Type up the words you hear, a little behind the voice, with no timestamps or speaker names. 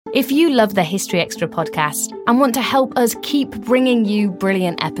If you love the History Extra podcast and want to help us keep bringing you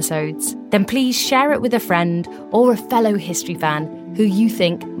brilliant episodes, then please share it with a friend or a fellow history fan who you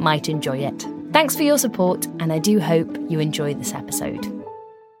think might enjoy it. Thanks for your support, and I do hope you enjoy this episode.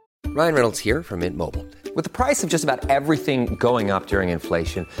 Ryan Reynolds here from Mint Mobile. With the price of just about everything going up during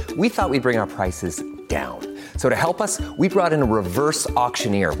inflation, we thought we'd bring our prices down. So to help us, we brought in a reverse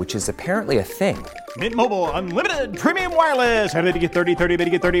auctioneer, which is apparently a thing. Mint Mobile Unlimited Premium Wireless. How to get 30, 30, bit to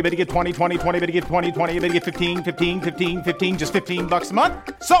get 30, bit to get 20, 20, 20, bit to get 20, 20, bit to get 15, 15, 15, 15, just $15 a month?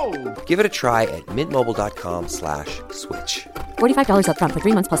 Sold! Give it a try at mintmobile.com/switch. $45 up front for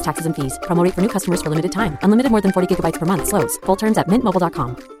 3 months plus taxes and fees. Promo rate for new customers for limited time. Unlimited more than 40 gigabytes per month. Slows full terms at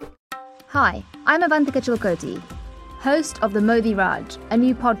mintmobile.com. Hi, I'm Avantika Chilkoti, host of The Modi Raj, a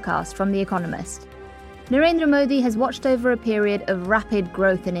new podcast from The Economist. Narendra Modi has watched over a period of rapid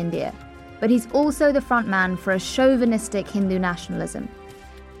growth in India, but he's also the front man for a chauvinistic Hindu nationalism.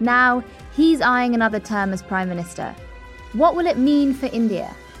 Now, he's eyeing another term as Prime Minister. What will it mean for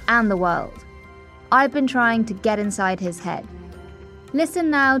India and the world? I've been trying to get inside his head. Listen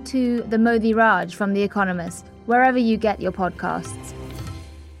now to The Modi Raj from The Economist, wherever you get your podcasts.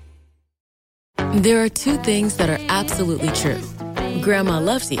 There are two things that are absolutely true. Grandma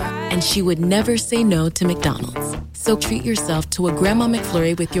loves you, and she would never say no to McDonald's. So treat yourself to a Grandma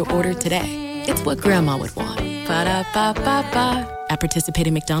McFlurry with your order today. It's what Grandma would want. Ba-da-ba-ba-ba. At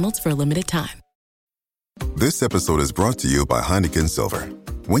participating McDonald's for a limited time. This episode is brought to you by Heineken Silver.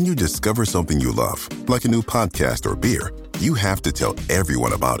 When you discover something you love, like a new podcast or beer, you have to tell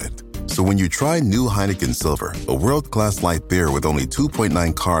everyone about it. So when you try new Heineken Silver, a world-class light beer with only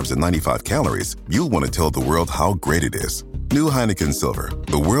 2.9 carbs and 95 calories, you'll want to tell the world how great it is. New Heineken Silver,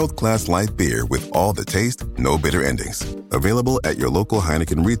 the world-class light beer with all the taste, no bitter endings. Available at your local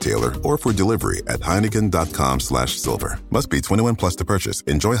Heineken retailer or for delivery at Heineken.com/silver. Must be 21 plus to purchase.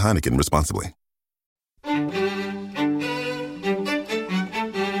 Enjoy Heineken responsibly.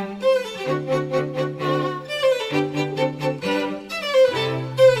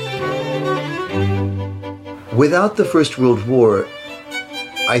 Without the First World War,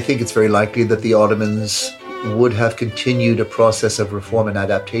 I think it's very likely that the Ottomans would have continued a process of reform and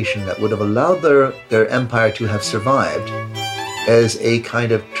adaptation that would have allowed their empire to have survived as a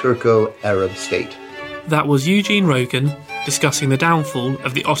kind of Turco-Arab state. That was Eugene Rogan discussing the downfall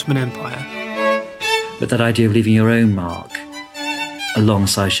of the Ottoman Empire. But that idea of leaving your own mark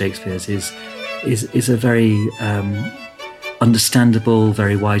alongside Shakespeare's is a very understandable,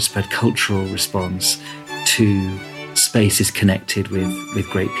 very widespread cultural response to spaces connected with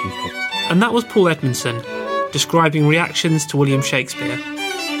great people. And that was Paul Edmondson, describing reactions to William Shakespeare.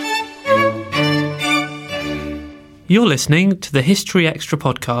 You're listening to the History Extra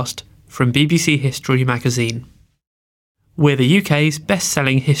podcast from BBC History magazine. We're the UK's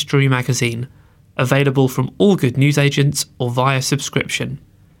best-selling history magazine, available from all good newsagents or via subscription.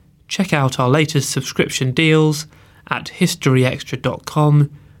 Check out our latest subscription deals at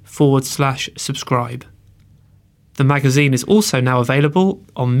historyextra.com/subscribe. The magazine is also now available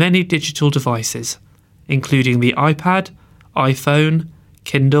on many digital devices, including the iPad, iPhone,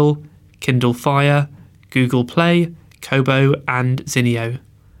 Kindle, Kindle Fire, Google Play, Kobo and Zinio.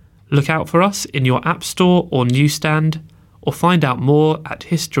 Look out for us in your App Store or newsstand, or find out more at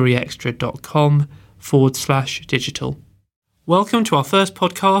historyextra.com/digital. Welcome to our first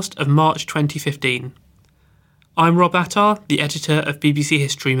podcast of March 2015. I'm Rob Attar, the editor of BBC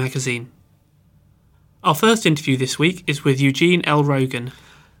History magazine. Our first interview this week is with Eugene L. Rogan,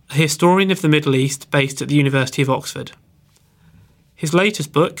 a historian of the Middle East based at the University of Oxford. His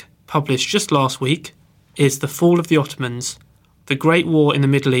latest book, published just last week, is The Fall of the Ottomans, The Great War in the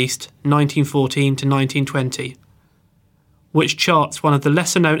Middle East, 1914 to 1920, which charts one of the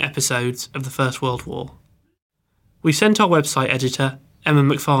lesser-known episodes of the First World War. We sent our website editor, Emma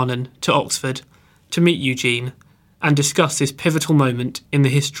McFarlane, to Oxford to meet Eugene and discuss this pivotal moment in the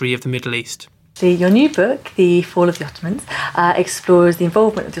history of the Middle East. Your new book, The Fall of the Ottomans, explores the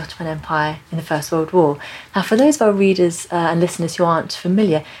involvement of the Ottoman Empire in the First World War. Now, for those of our readers and listeners who aren't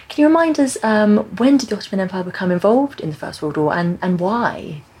familiar, can you remind us when did the Ottoman Empire become involved in the First World War and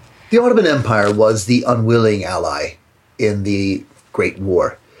why? The Ottoman Empire was the unwilling ally in the Great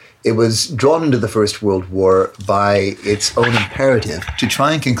War. It was drawn into the First World War by its own imperative to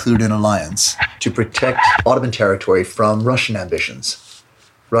try and conclude an alliance to protect Ottoman territory from Russian ambitions.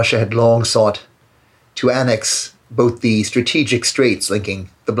 Russia had long sought to annex both the strategic straits linking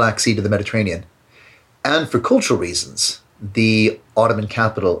the Black Sea to the Mediterranean, and for cultural reasons, the Ottoman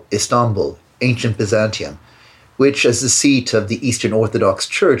capital, Istanbul, ancient Byzantium, which as the seat of the Eastern Orthodox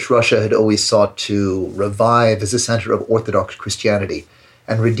Church, Russia had always sought to revive as a center of Orthodox Christianity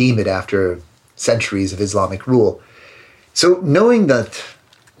and redeem it after centuries of Islamic rule. So knowing that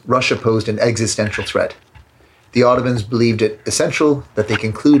Russia posed an existential threat, the Ottomans believed it essential that they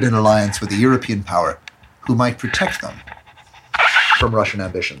conclude an alliance with a European power who might protect them from Russian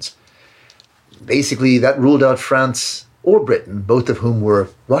ambitions. Basically, that ruled out France or Britain, both of whom were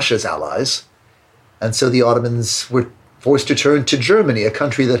Russia's allies. And so the Ottomans were forced to turn to Germany, a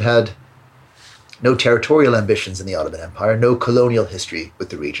country that had no territorial ambitions in the Ottoman Empire, no colonial history with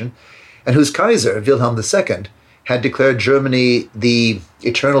the region, and whose Kaiser, Wilhelm II, had declared Germany the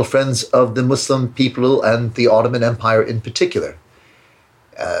eternal friends of the Muslim people and the Ottoman Empire in particular.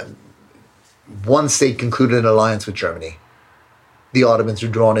 Once they concluded an alliance with Germany, the Ottomans were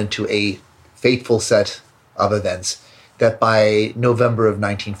drawn into a fateful set of events that by November of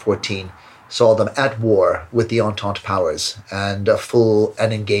 1914 saw them at war with the Entente powers and a full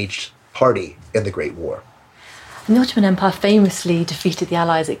and engaged party in the Great War. The Ottoman Empire famously defeated the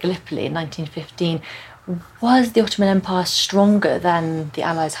Allies at Gallipoli in 1915. Was the Ottoman Empire stronger than the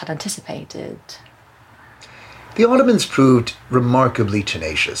Allies had anticipated? The Ottomans proved remarkably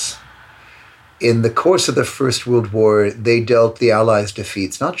tenacious. In the course of the First World War, they dealt the Allies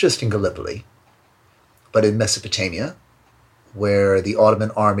defeats not just in Gallipoli, but in Mesopotamia, where the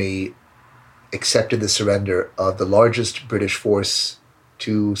Ottoman army accepted the surrender of the largest British force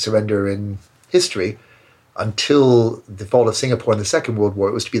to surrender in history. Until the fall of Singapore in the Second World War,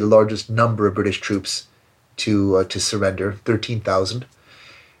 it was to be the largest number of British troops to surrender, 13,000.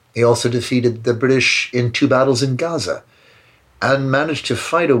 They also defeated the British in 2 battles in Gaza and managed to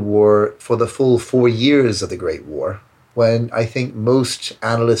fight a war for the full 4 years of the Great War, when I think most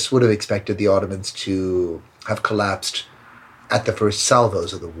analysts would have expected the Ottomans to have collapsed at the first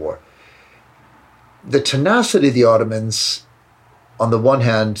salvos of the war. The tenacity of the Ottomans, on the one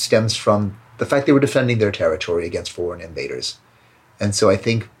hand, stems from the fact they were defending their territory against foreign invaders. And so I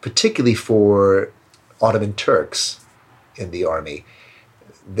think particularly for Ottoman Turks in the army,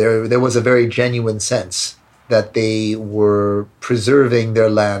 there was a very genuine sense that they were preserving their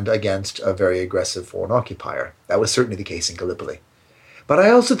land against a very aggressive foreign occupier. That was certainly the case in Gallipoli. But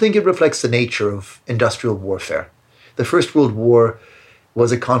I also think it reflects the nature of industrial warfare. The First World War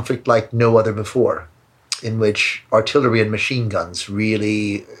was a conflict like no other before, in which artillery and machine guns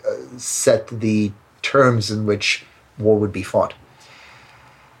really set the terms in which war would be fought.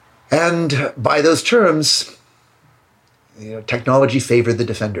 And by those terms, technology favored the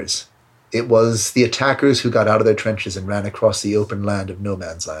defenders. It was the attackers who got out of their trenches and ran across the open land of no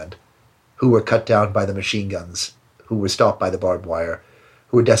man's land, who were cut down by the machine guns, who were stopped by the barbed wire,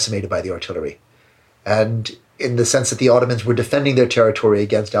 who were decimated by the artillery. And in the sense that the Ottomans were defending their territory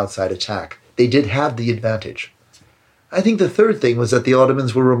against outside attack, they did have the advantage. I think the third thing was that the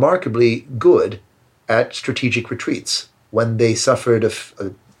Ottomans were remarkably good at strategic retreats. When they suffered a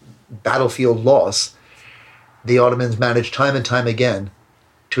battlefield loss, the Ottomans managed time and time again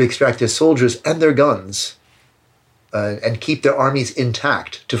to extract their soldiers and their guns and keep their armies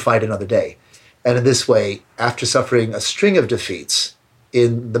intact to fight another day. And in this way, after suffering a string of defeats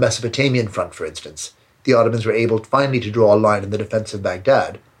in the Mesopotamian front, for instance, the Ottomans were able finally to draw a line in the defense of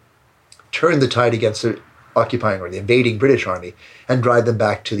Baghdad, turn the tide against the occupying or the invading British army, and drive them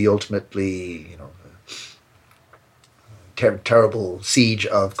back to the ultimately, terrible siege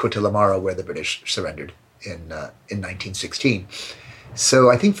of Kotelamara, where the British surrendered in 1916.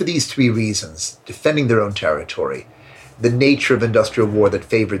 So I think for these 3 reasons, defending their own territory, the nature of industrial war that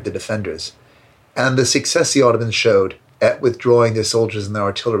favored the defenders, and the success the Ottomans showed at withdrawing their soldiers and their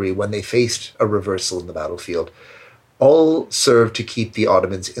artillery when they faced a reversal in the battlefield, all served to keep the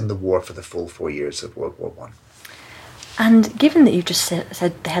Ottomans in the war for the full 4 years of World War I. And given that you just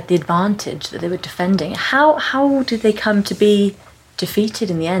said they had the advantage that they were defending, how did they come to be defeated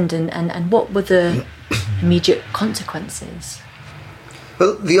in the end, and what were the immediate consequences?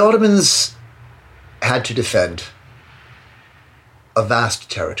 Well, the Ottomans had to defend a vast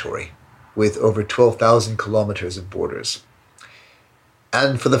territory with over 12,000 kilometers of borders.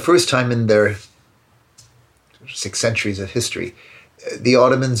 And for the first time in their 6 centuries of history, the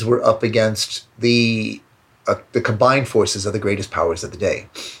Ottomans were up against the combined forces of the greatest powers of the day.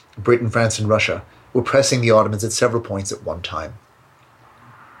 Britain, France, and Russia were pressing the Ottomans at several points at one time.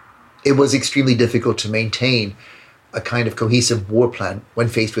 It was extremely difficult to maintain a kind of cohesive war plan when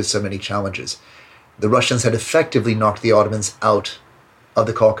faced with so many challenges. The Russians had effectively knocked the Ottomans out of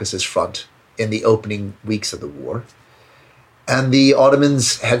the Caucasus front in the opening weeks of the war. And the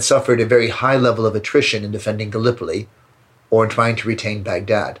Ottomans had suffered a very high level of attrition in defending Gallipoli or in trying to retain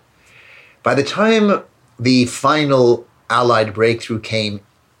Baghdad. By the time the final Allied breakthrough came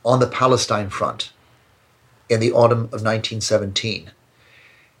on the Palestine front in the autumn of 1917,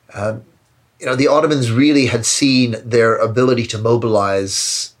 The Ottomans really had seen their ability to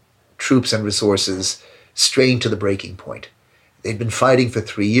mobilize troops and resources strained to the breaking point. They'd been fighting for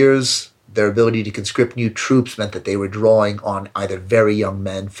 3 years. Their ability to conscript new troops meant that they were drawing on either very young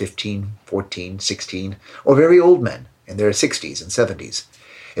men, 15, 14, 16, or very old men in their 60s and 70s.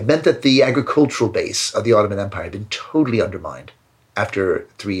 It meant that the agricultural base of the Ottoman Empire had been totally undermined after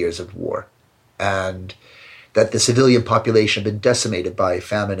 3 years of war, and that the civilian population had been decimated by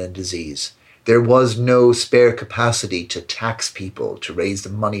famine and disease. There was no spare capacity to tax people, to raise the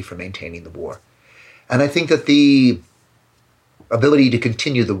money for maintaining the war. And I think that the ability to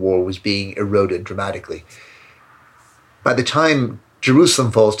continue the war was being eroded dramatically. By the time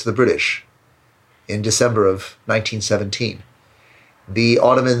Jerusalem falls to the British in December of 1917, the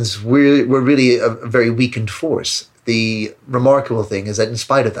Ottomans were really a very weakened force. The remarkable thing is that in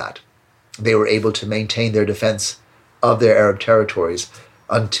spite of that, they were able to maintain their defense of their Arab territories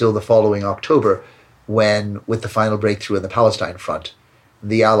until the following October, when, with the final breakthrough in the Palestine front,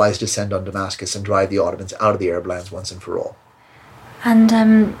 the Allies descend on Damascus and drive the Ottomans out of the Arab lands once and for all. And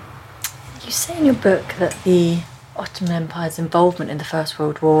you say in your book that the Ottoman Empire's involvement in the First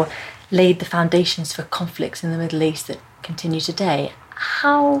World War laid the foundations for conflicts in the Middle East that continue today.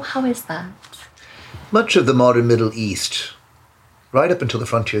 How is that? Much of the modern Middle East, right up until the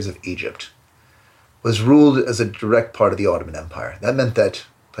frontiers of Egypt, was ruled as a direct part of the Ottoman Empire. That meant that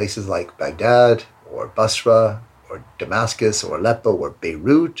places like Baghdad or Basra or Damascus or Aleppo or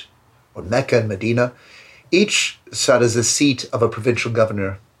Beirut or Mecca and Medina each sat as the seat of a provincial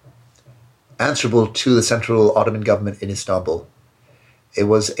governor answerable to the central Ottoman government in Istanbul. It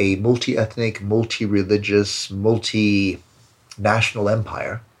was a multi-ethnic, multi-religious, multi-national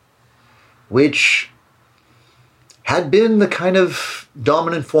empire, which had been the kind of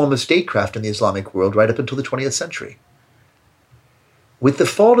dominant form of statecraft in the Islamic world right up until the 20th century. With the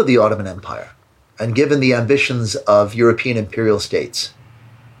fall of the Ottoman Empire, and given the ambitions of European imperial states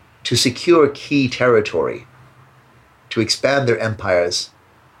to secure key territory, to expand their empires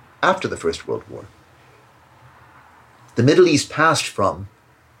after the First World War, the Middle East passed from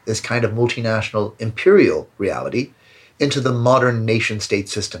this kind of multinational imperial reality into the modern nation-state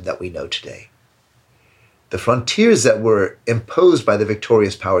system that we know today. The frontiers that were imposed by the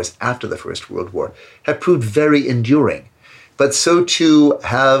victorious powers after the First World War have proved very enduring, but so too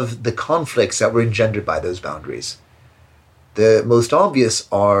have the conflicts that were engendered by those boundaries. The most obvious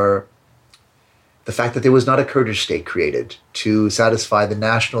are the fact that there was not a Kurdish state created to satisfy the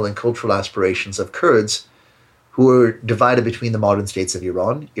national and cultural aspirations of Kurds who were divided between the modern states of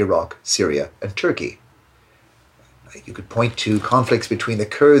Iran, Iraq, Syria, and Turkey. You could point to conflicts between the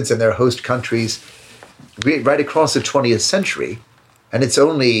Kurds and their host countries right across the 20th century, and it's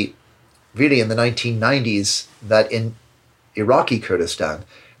only really in the 1990s that in Iraqi Kurdistan,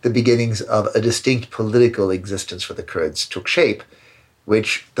 the beginnings of a distinct political existence for the Kurds took shape,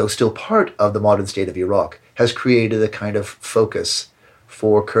 which, though still part of the modern state of Iraq, has created a kind of focus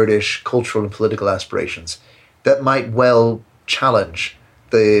for Kurdish cultural and political aspirations that might well challenge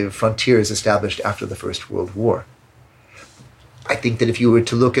the frontiers established after the First World War. I think that if you were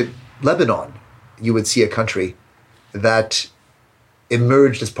to look at Lebanon, you would see a country that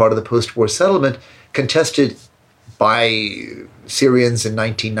emerged as part of the post-war settlement, contested by Syrians in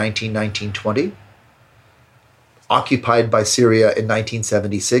 1919, 1920, occupied by Syria in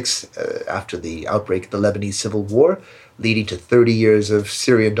 1976 after the outbreak of the Lebanese Civil War, leading to 30 years of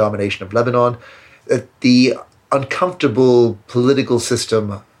Syrian domination of Lebanon. The uncomfortable political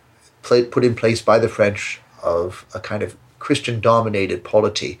system put in place by the French of a kind of Christian-dominated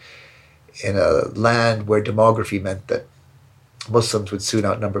polity in a land where demography meant that Muslims would soon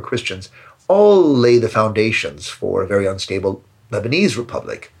outnumber Christians, all lay the foundations for a very unstable Lebanese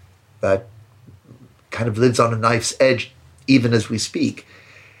republic that kind of lives on a knife's edge even as we speak.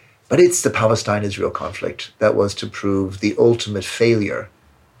 But it's the Palestine-Israel conflict that was to prove the ultimate failure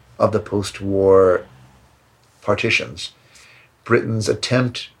of the post-war partitions. Britain's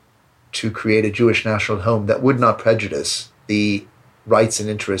attempt to create a Jewish national home that would not prejudice the rights and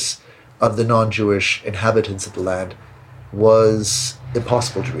interests of the non-Jewish inhabitants of the land was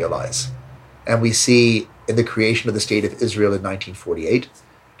impossible to realize. And we see in the creation of the State of Israel in 1948,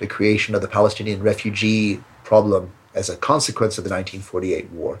 the creation of the Palestinian refugee problem as a consequence of the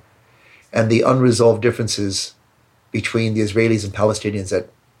 1948 war, and the unresolved differences between the Israelis and Palestinians that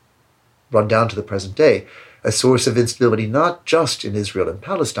run down to the present day, a source of instability not just in Israel and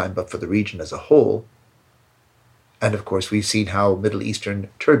Palestine, but for the region as a whole. And of course, we've seen how Middle Eastern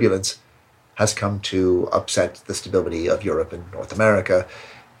turbulence has come to upset the stability of Europe and North America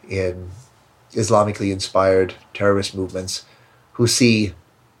in Islamically inspired terrorist movements who see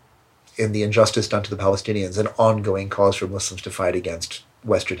in the injustice done to the Palestinians, an ongoing cause for Muslims to fight against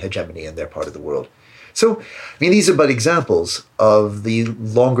Western hegemony in their part of the world. So, I mean, these are but examples of the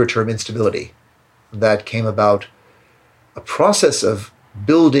longer-term instability that came about, a process of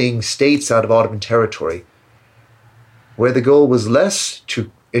building states out of Ottoman territory, where the goal was less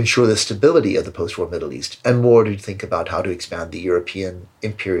to ensure the stability of the post-war Middle East and more to think about how to expand the European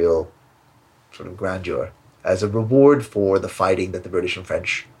imperial sort of grandeur as a reward for the fighting that the British and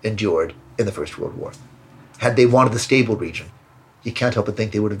French endured in the First World War. Had they wanted the stable region, you can't help but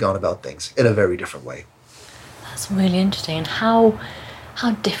think they would have gone about things in a very different way. That's really interesting. And how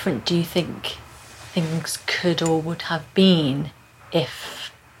different do you think things could or would have been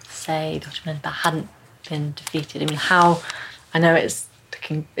if, say, the Ottoman Empire hadn't been defeated? I mean, I know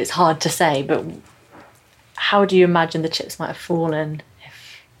it's hard to say, but how do you imagine the chips might have fallen?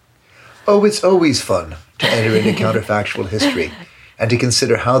 Oh, it's always fun to enter into counterfactual history and to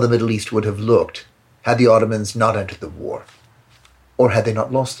consider how the Middle East would have looked had the Ottomans not entered the war, or had they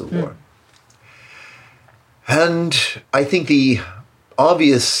not lost the war. And I think the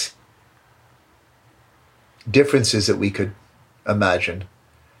obvious differences that we could imagine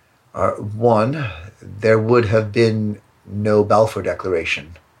are, one, there would have been no Balfour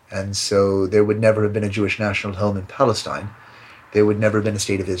Declaration, and so there would never have been a Jewish national home in Palestine. There would never have been a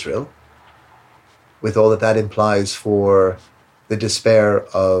state of Israel, with all that implies for the despair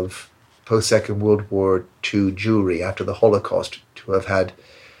of post-Second World War II Jewry after the Holocaust, to have had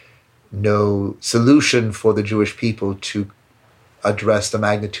no solution for the Jewish people to address the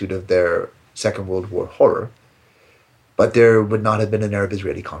magnitude of their Second World War horror. But there would not have been an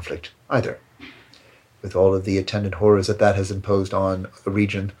Arab-Israeli conflict either, with all of the attendant horrors that has imposed on a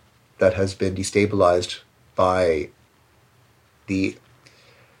region that has been destabilized by the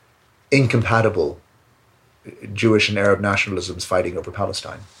incompatible Jewish and Arab nationalisms fighting over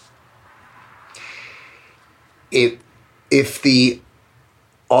Palestine. If the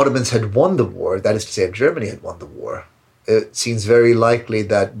Ottomans had won the war, that is to say, if Germany had won the war, it seems very likely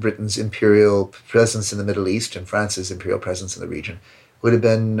that Britain's imperial presence in the Middle East and France's imperial presence in the region would have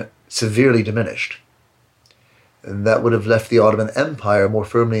been severely diminished. And that would have left the Ottoman Empire more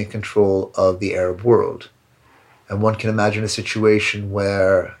firmly in control of the Arab world. And one can imagine a situation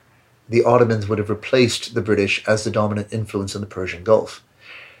where the Ottomans would have replaced the British as the dominant influence in the Persian Gulf,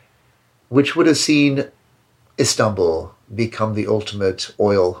 which would have seen Istanbul become the ultimate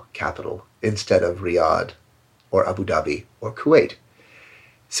oil capital instead of Riyadh or Abu Dhabi or Kuwait.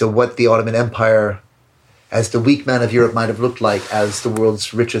 So what the Ottoman Empire, as the weak man of Europe, might have looked like as the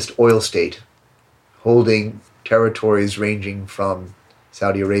world's richest oil state, holding territories ranging from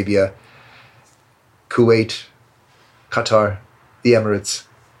Saudi Arabia, Kuwait, Qatar, the Emirates,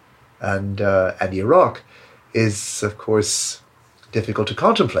 and Iraq, is, of course, difficult to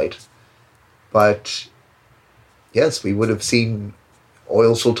contemplate. But yes, we would have seen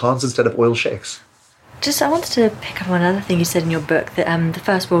oil sultans instead of oil sheikhs. I wanted to pick up on another thing you said in your book, that the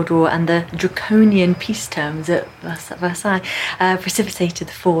First World War and the draconian peace terms at Versailles precipitated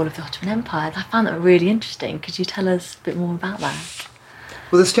the fall of the Ottoman Empire. I found that really interesting. Could you tell us a bit more about that?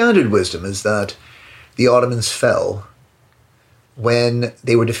 Well, the standard wisdom is that the Ottomans fell when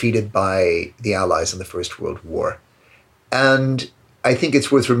they were defeated by the Allies in the First World War. And I think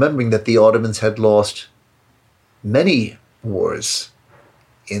it's worth remembering that the Ottomans had lost many wars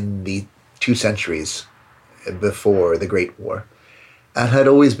in the 2 centuries before the Great War, and had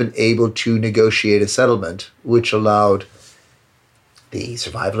always been able to negotiate a settlement which allowed the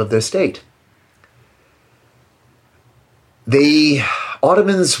survival of their state. The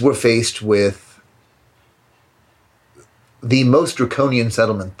Ottomans were faced with the most draconian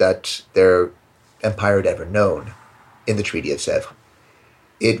settlement that their empire had ever known in the Treaty of Sèvres.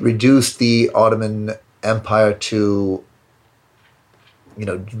 It reduced the Ottoman Empire to,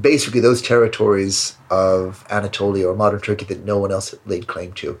 basically those territories of Anatolia or modern Turkey that no one else laid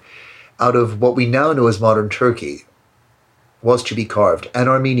claim to. Out of what we now know as modern Turkey was to be carved an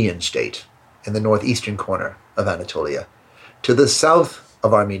Armenian state in the northeastern corner of Anatolia. To the south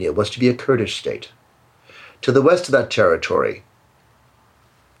of Armenia was to be a Kurdish state. To the west of that territory,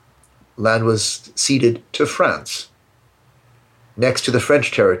 land was ceded to France. Next to the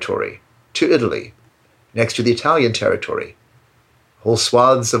French territory, to Italy. Next to the Italian territory, whole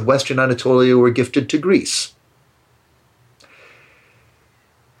swaths of western Anatolia were gifted to Greece.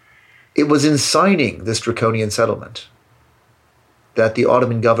 It was in signing this draconian settlement that the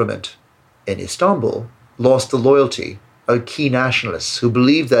Ottoman government in Istanbul lost the loyalty of key nationalists who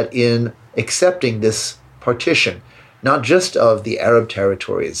believed that in accepting this partition, not just of the Arab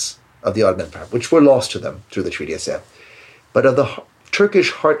territories of the Ottoman Empire, which were lost to them through the Treaty of Sèvres, but of the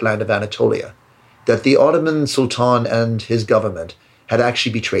Turkish heartland of Anatolia, that the Ottoman Sultan and his government had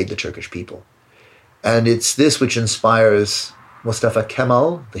actually betrayed the Turkish people. And it's this which inspires Mustafa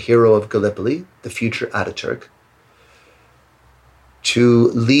Kemal, the hero of Gallipoli, the future Ataturk, to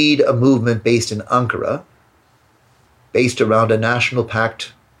lead a movement based in Ankara, based around a national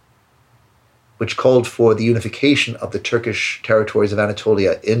pact which called for the unification of the Turkish territories of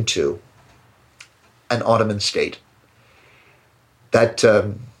Anatolia into an Ottoman state. That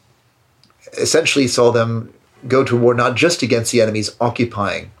essentially saw them go to war not just against the enemies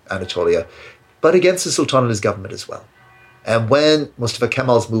occupying Anatolia, but against the Sultan and his government as well. And when Mustafa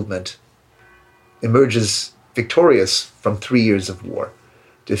Kemal's movement emerges victorious from 3 years of war,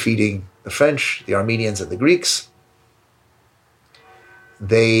 defeating the French, the Armenians, and the Greeks,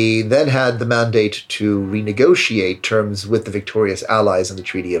 they then had the mandate to renegotiate terms with the victorious allies in the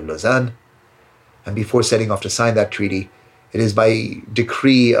Treaty of Lausanne. And before setting off to sign that treaty, it is by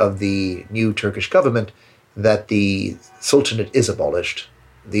decree of the new Turkish government that the Sultanate is abolished.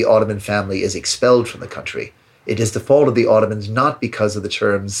 The Ottoman family is expelled from the country. It is the fault of the Ottomans, not because of the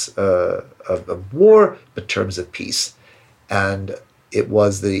terms of war, but terms of peace. And it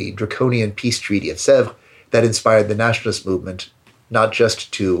was the draconian peace treaty of Sèvres that inspired the nationalist movement, not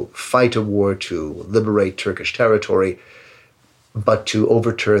just to fight a war to liberate Turkish territory, but to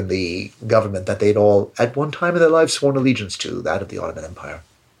overturn the government that they'd all, at one time in their lives, sworn allegiance to, that of the Ottoman Empire.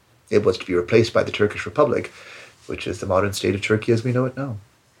 It was to be replaced by the Turkish Republic, which is the modern state of Turkey as we know it now.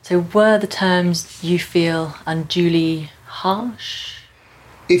 So were the terms, you feel, unduly harsh?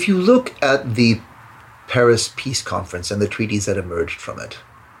 If you look at the Paris Peace Conference and the treaties that emerged from it,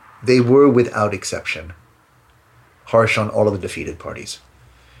 they were, without exception, harsh on all of the defeated parties.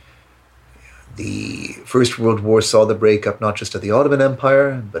 The First World War saw the breakup not just of the Ottoman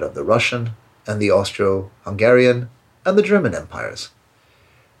Empire, but of the Russian and the Austro-Hungarian and the German empires.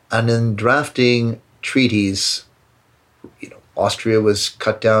 And in drafting treaties, Austria was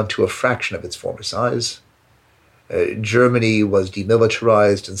cut down to a fraction of its former size. Germany was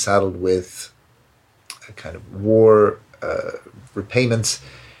demilitarized and saddled with a kind of war repayments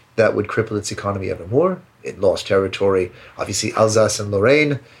that would cripple its economy ever more. It lost territory, obviously Alsace and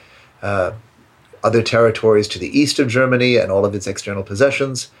Lorraine, other territories to the east of Germany and all of its external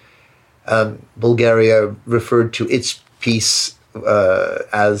possessions. Bulgaria referred to its peace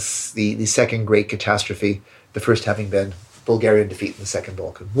as the second great catastrophe, the first having been Bulgarian defeat in the Second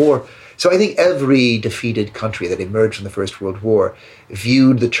Balkan War. So I think every defeated country that emerged from the First World War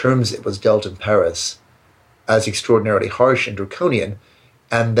viewed the terms it was dealt in Paris as extraordinarily harsh and draconian,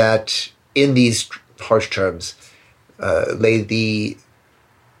 and that in these harsh terms lay the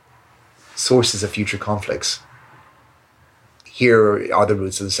sources of future conflicts. Here are the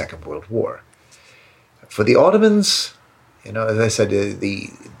roots of the Second World War. For the Ottomans, as I said,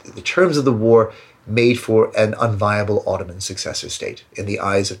 the terms of the war made for an unviable Ottoman successor state in the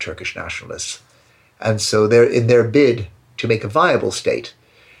eyes of Turkish nationalists. And so in their bid to make a viable state,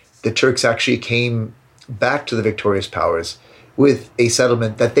 the Turks actually came back to the victorious powers with a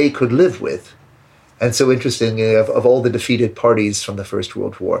settlement that they could live with. And so interestingly, of all the defeated parties from the First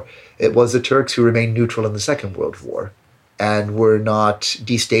World War, it was the Turks who remained neutral in the Second World War and were not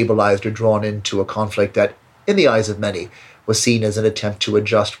destabilized or drawn into a conflict that, in the eyes of many, was seen as an attempt to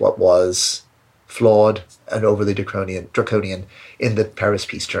adjust what was flawed and overly draconian in the Paris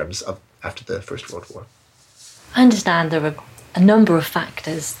peace terms after the First World War. I understand there are a number of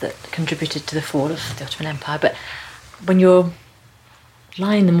factors that contributed to the fall of the Ottoman Empire, but when you're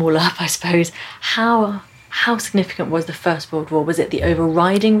lining them all up, I suppose, how significant was the First World War? Was it the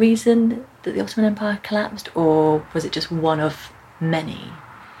overriding reason that the Ottoman Empire collapsed, or was it just one of many?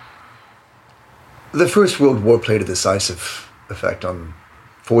 The First World War played a decisive effect on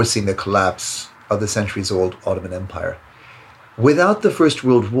forcing the collapse of the centuries-old Ottoman Empire. Without the First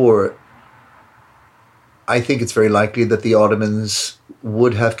World War, I think it's very likely that the Ottomans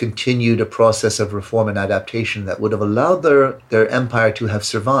would have continued a process of reform and adaptation that would have allowed their empire to have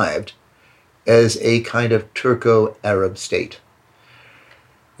survived as a kind of Turco-Arab state.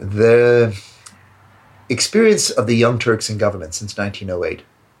 The experience of the Young Turks in government since 1908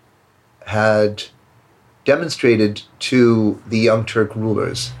 had demonstrated to the Young Turk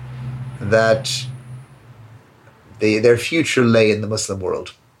rulers that their future lay in the Muslim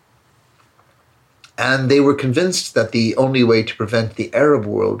world. And they were convinced that the only way to prevent the Arab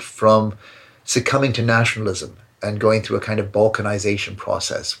world from succumbing to nationalism and going through a kind of Balkanization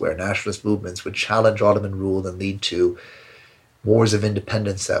process where nationalist movements would challenge Ottoman rule and lead to wars of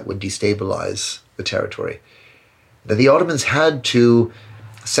independence that would destabilize the territory, that the Ottomans had to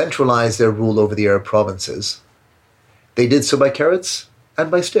centralize their rule over the Arab provinces. They did so by carrots,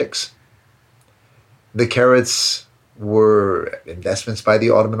 and by sticks. The carrots were investments by the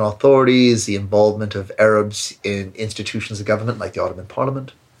Ottoman authorities, the involvement of Arabs in institutions of government like the Ottoman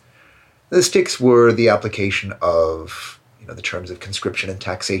Parliament. The sticks were the application of the terms of conscription and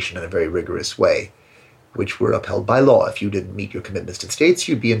taxation in a very rigorous way, which were upheld by law. If you didn't meet your commitments to the states,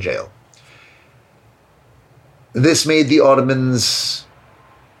 you'd be in jail. This made the Ottomans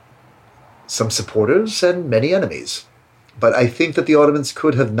some supporters and many enemies. But I think that the Ottomans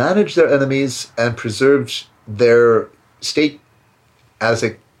could have managed their enemies and preserved their state as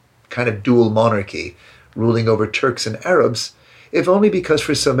a kind of dual monarchy, ruling over Turks and Arabs, if only because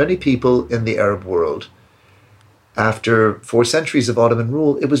for so many people in the Arab world, after 4 centuries of Ottoman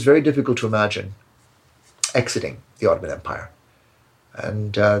rule, it was very difficult to imagine exiting the Ottoman Empire.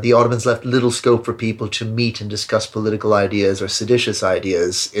 And the Ottomans left little scope for people to meet and discuss political ideas or seditious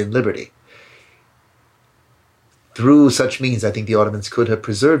ideas in liberty. Through such means, I think the Ottomans could have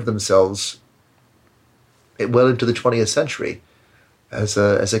preserved themselves well into the 20th century as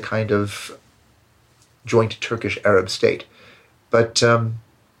a kind of joint Turkish-Arab state. But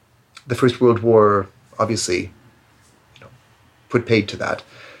the First World War obviously put paid to that.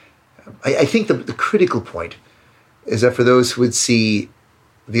 I think the critical point is that for those who would see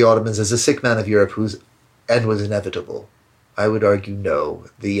the Ottomans as a sick man of Europe whose end was inevitable, I would argue no.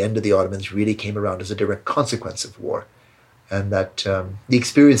 The end of the Ottomans really came around as a direct consequence of war, and that the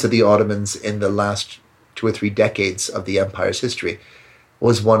experience of the Ottomans in the last 2 or 3 decades of the empire's history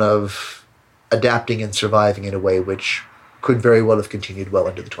was one of adapting and surviving in a way which could very well have continued well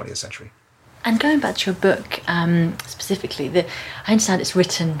into the 20th century. And going back to your book specifically, I understand it's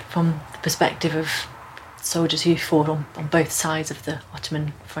written from the perspective of soldiers who fought on both sides of the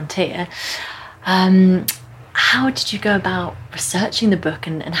Ottoman frontier. How did you go about researching the book,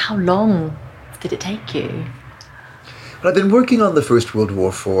 and how long did it take you? Well, I've been working on the First World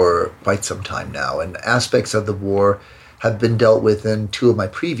War for quite some time now, and aspects of the war have been dealt with in 2 of my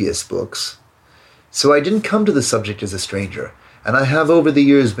previous books. So I didn't come to the subject as a stranger. And I have over the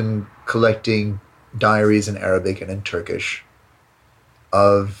years been collecting diaries in Arabic and in Turkish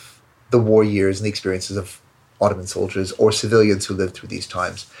of the war years and the experiences of Ottoman soldiers or civilians who lived through these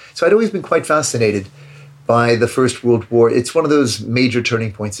times. So I'd always been quite fascinated by the First World War. It's one of those major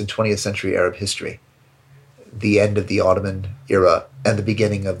turning points in 20th century Arab history. The end of the Ottoman era and the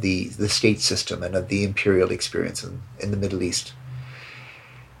beginning of the state system and of the imperial experience in the Middle East.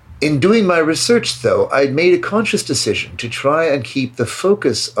 In doing my research, though, I'd made a conscious decision to try and keep the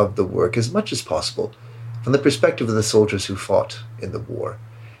focus of the work as much as possible from the perspective of the soldiers who fought in the war.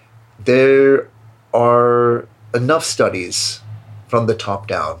 There are enough studies from the top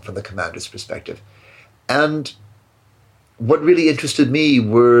down, from the commander's perspective. And what really interested me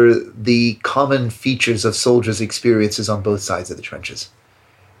were the common features of soldiers' experiences on both sides of the trenches.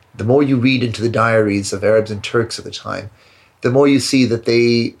 The more you read into the diaries of Arabs and Turks at the time, the more you see that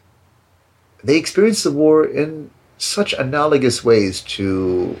they experienced the war in such analogous ways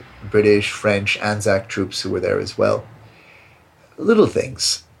to British, French, Anzac troops who were there as well. Little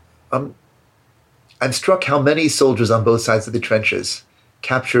things. I'm struck how many soldiers on both sides of the trenches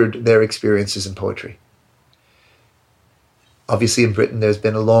captured their experiences in poetry. Obviously in Britain there's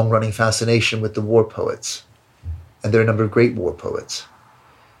been a long-running fascination with the war poets, and there are a number of great war poets.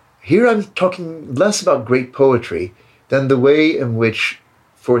 Here I'm talking less about great poetry than the way in which,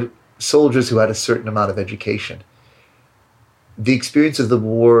 for soldiers who had a certain amount of education, the experience of the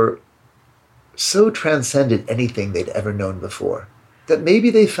war so transcended anything they'd ever known before that maybe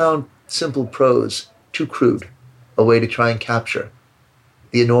they found simple prose too crude, a way to try and capture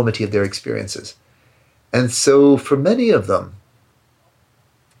the enormity of their experiences. And so for many of them,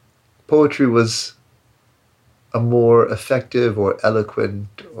 poetry was a more effective or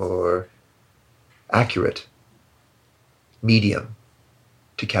eloquent or accurate medium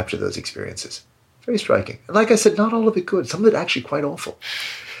to capture those experiences. Very striking. And like I said, not all of it good. Some of it actually quite awful.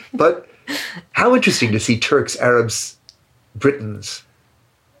 But how interesting to see Turks, Arabs, Britons,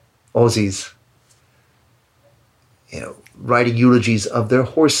 Aussies, writing eulogies of their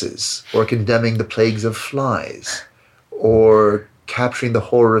horses, or condemning the plagues of flies, or capturing the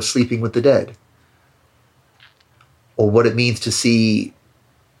horror of sleeping with the dead, or what it means to see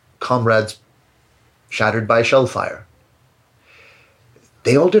comrades shattered by shell fire.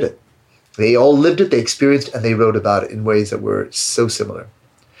 They all did it. They all lived it, they experienced, and they wrote about it in ways that were so similar.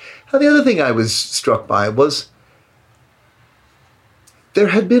 Now, the other thing I was struck by was there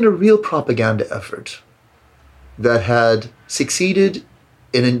had been a real propaganda effort that had succeeded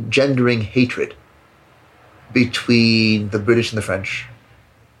in engendering hatred between the British and the French,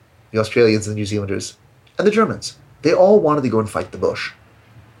 the Australians and the New Zealanders, and the Germans. They all wanted to go and fight the Boche.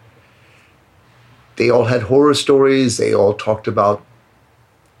 They all had horror stories. They all talked about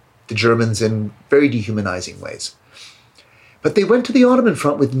the Germans in very dehumanizing ways. But they went to the Ottoman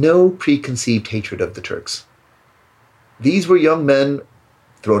front with no preconceived hatred of the Turks. These were young men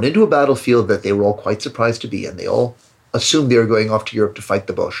thrown into a battlefield that they were all quite surprised to be in. They all assumed they were going off to Europe to fight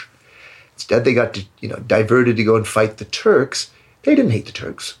the Boche. Instead, they got diverted to go and fight the Turks. They didn't hate the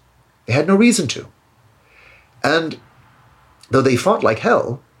Turks. They had no reason to. And though they fought like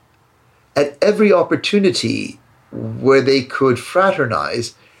hell, at every opportunity where they could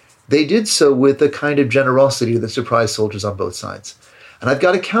fraternize, they did so with a kind of generosity that surprised soldiers on both sides. And I've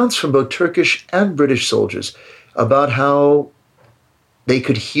got accounts from both Turkish and British soldiers about how they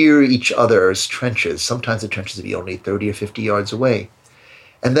could hear each other's trenches. Sometimes the trenches would be only 30 or 50 yards away.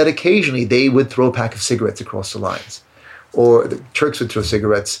 And that occasionally they would throw a pack of cigarettes across the lines. Or the Turks would throw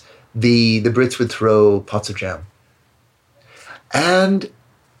cigarettes. The Brits would throw pots of jam. And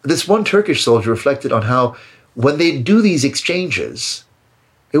this one Turkish soldier reflected on how when they do these exchanges,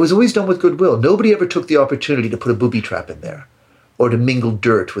 it was always done with goodwill. Nobody ever took the opportunity to put a booby trap in there, or to mingle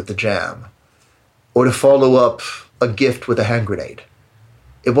dirt with the jam, or to follow up a gift with a hand grenade.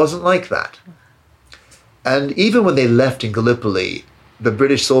 It wasn't like that. And even when they left in Gallipoli, the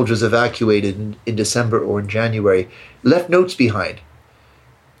British soldiers evacuated in December or in January, left notes behind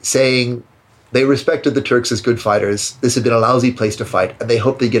saying they respected the Turks as good fighters. This had been a lousy place to fight, and they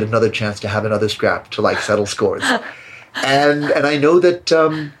hoped they'd get another chance to have another scrap to settle scores. And I know that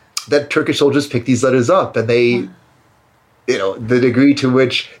that Turkish soldiers picked these letters up, and they, the degree to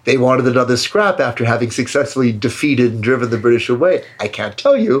which they wanted another scrap after having successfully defeated and driven the British away, I can't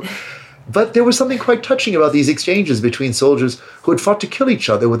tell you. But there was something quite touching about these exchanges between soldiers who had fought to kill each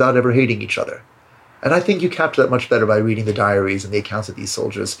other without ever hating each other. And I think you capture that much better by reading the diaries and the accounts of these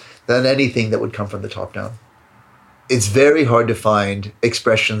soldiers than anything that would come from the top down. It's very hard to find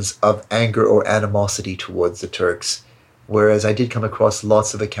expressions of anger or animosity towards the Turks, whereas I did come across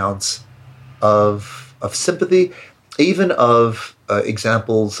lots of accounts of sympathy, even of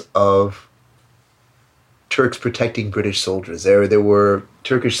examples of Turks protecting British soldiers. There were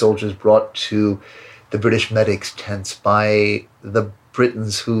Turkish soldiers brought to the British medics' tents by the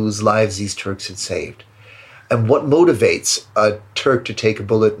Britons whose lives these Turks had saved. And what motivates a Turk to take a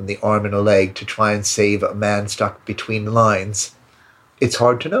bullet in the arm and a leg to try and save a man stuck between lines, it's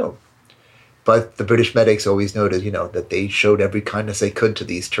hard to know. But the British medics always noted, that they showed every kindness they could to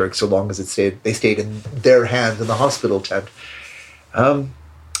these Turks so long as they stayed in their hands in the hospital tent.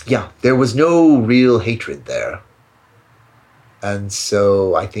 There was no real hatred there. And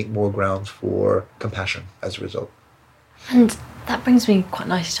so I think more grounds for compassion as a result. And that brings me quite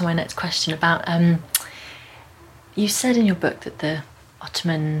nicely to my next question about, you said in your book that the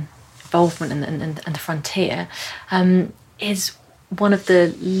Ottoman involvement in the frontier is one of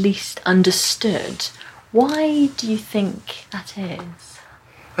the least understood. Why do you think that is?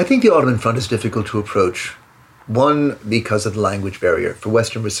 I think the Ottoman front is difficult to approach. One, because of the language barrier. For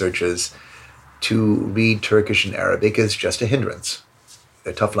Western researchers, to read Turkish and Arabic is just a hindrance.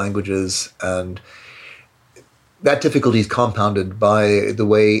 They're tough languages, and that difficulty is compounded by the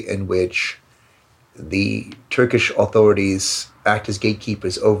way in which the Turkish authorities act as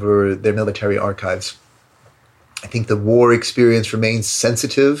gatekeepers over their military archives. I think the war experience remains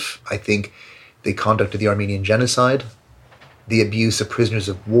sensitive. I think the conduct of the Armenian genocide, the abuse of prisoners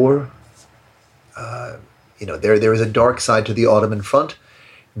of war, there is a dark side to the Ottoman front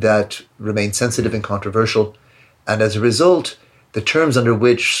that remains sensitive and controversial. And as a result, the terms under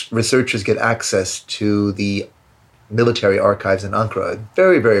which researchers get access to the military archives in Ankara are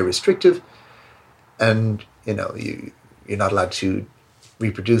very, very restrictive. And, you're not allowed to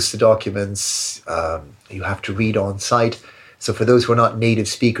reproduce the documents. You have to read on site. So for those who are not native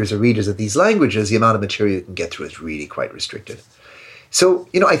speakers or readers of these languages, the amount of material you can get through is really quite restricted. So,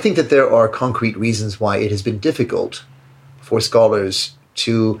 I think that there are concrete reasons why it has been difficult for scholars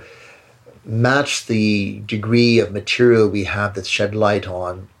to match the degree of material we have that's shed light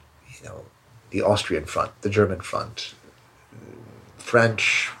on, the Austrian front, the German front,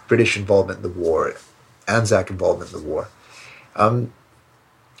 French, British involvement in the war, Anzac involvement in the war. And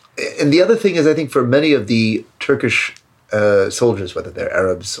the other thing is, I think for many of the Turkish soldiers, whether they're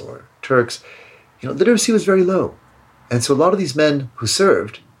Arabs or Turks, literacy was very low. And so a lot of these men who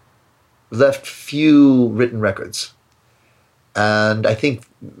served left few written records. And I think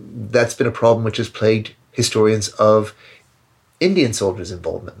that's been a problem which has plagued historians of Indian soldiers'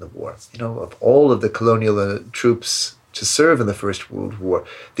 involvement in the war. Of all of the colonial troops to serve in the First World War,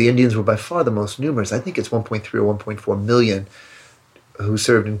 the Indians were by far the most numerous. I think it's 1.3 or 1.4 million who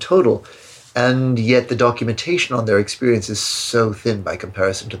served in total. And yet the documentation on their experience is so thin by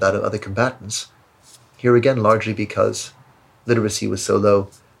comparison to that of other combatants Here again, largely because literacy was so low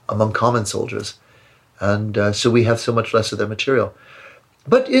among common soldiers. And so we have so much less of their material.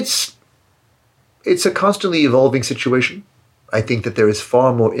 But it's a constantly evolving situation. I think that there is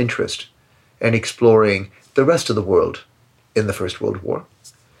far more interest in exploring the rest of the world in the First World War,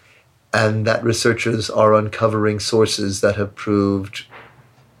 and that researchers are uncovering sources that have proved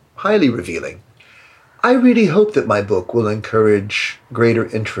highly revealing. I really hope that my book will encourage greater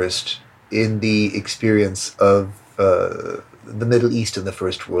interest in the experience of the Middle East in the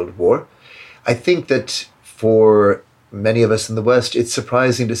First World War. I think that for many of us in the West, it's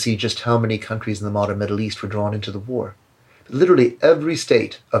surprising to see just how many countries in the modern Middle East were drawn into the war. Literally every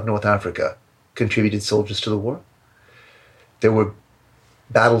state of North Africa contributed soldiers to the war. There were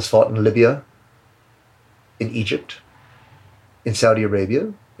battles fought in Libya, in Egypt, in Saudi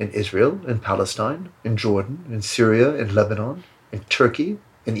Arabia, in Israel, in Palestine, in Jordan, in Syria, in Lebanon, in Turkey,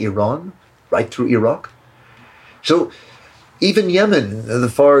 in Iran, right through Iraq. So even Yemen, the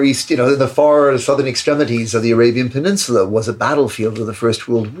far east, the far southern extremities of the Arabian Peninsula was a battlefield of the First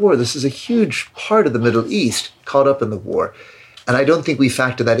World War. This is a huge part of the Middle East caught up in the war. And I don't think we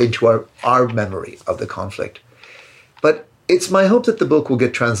factor that into our memory of the conflict. But it's my hope that the book will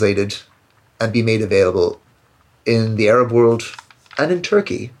get translated and be made available in the Arab world and in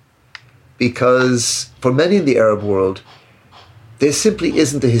Turkey, because for many in the Arab world, there simply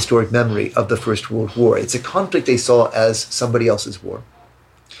isn't a historic memory of the First World War. It's a conflict they saw as somebody else's war.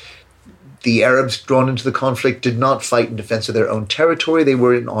 The Arabs drawn into the conflict did not fight in defense of their own territory. They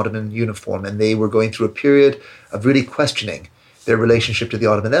were in Ottoman uniform, and they were going through a period of really questioning their relationship to the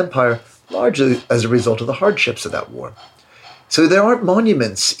Ottoman Empire, largely as a result of the hardships of that war. So there aren't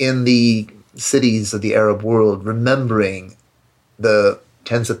monuments in the cities of the Arab world remembering the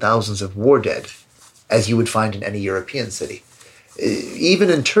tens of thousands of war dead as you would find in any European city. Even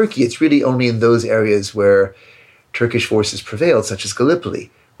in Turkey, it's really only in those areas where Turkish forces prevailed, such as Gallipoli,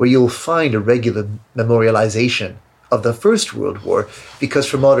 where you'll find a regular memorialization of the First World War, because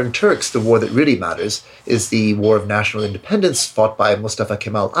for modern Turks, the war that really matters is the War of National Independence fought by Mustafa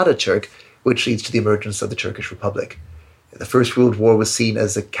Kemal Ataturk, which leads to the emergence of the Turkish Republic. The First World War was seen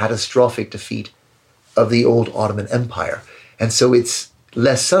as a catastrophic defeat of the old Ottoman Empire, and so it's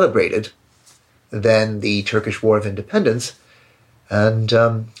less celebrated than the Turkish War of Independence. And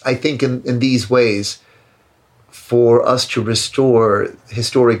I think in these ways, for us to restore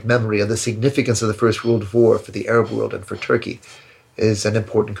historic memory of the significance of the First World War for the Arab world and for Turkey is an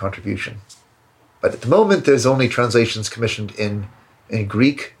important contribution. But at the moment, there's only translations commissioned in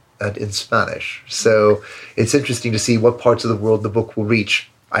Greek and in Spanish. So it's interesting to see what parts of the world the book will reach.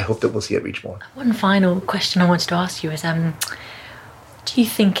 I hope that we'll see it reach more. One final question I wanted to ask you is, do you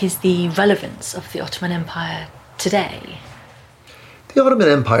think is the relevance of the Ottoman Empire today? The Ottoman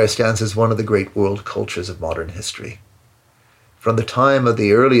Empire stands as one of the great world cultures of modern history. From the time of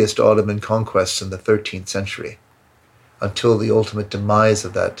the earliest Ottoman conquests in the 13th century until the ultimate demise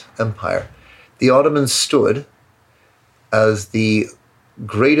of that empire, the Ottomans stood as the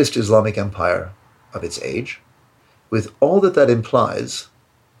greatest Islamic empire of its age, with all that implies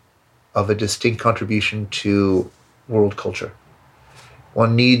of a distinct contribution to world culture.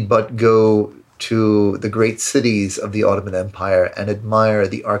 One need but go to the great cities of the Ottoman Empire and admire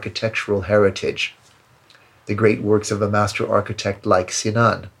the architectural heritage, the great works of a master architect like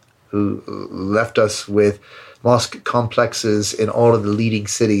Sinan, who left us with mosque complexes in all of the leading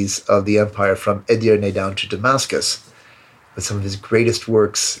cities of the empire, from Edirne down to Damascus, with some of his greatest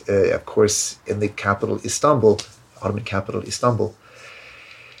works, of course, in the capital Istanbul, Ottoman capital Istanbul.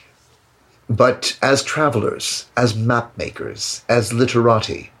 But as travelers, as map makers, as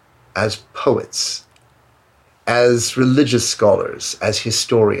literati, as poets, as religious scholars, as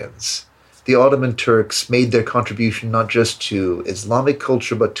historians, the Ottoman Turks made their contribution not just to Islamic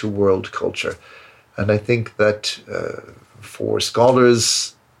culture, but to world culture. And I think that for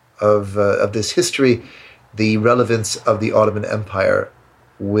scholars of this history, the relevance of the Ottoman Empire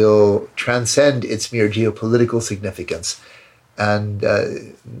will transcend its mere geopolitical significance. And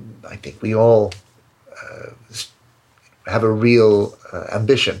I think we all have a real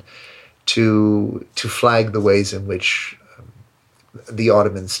ambition to flag the ways in which the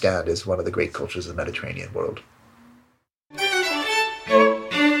Ottomans stand as one of the great cultures of the Mediterranean world.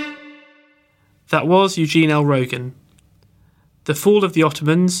 That was Eugene L. Rogan. The Fall of the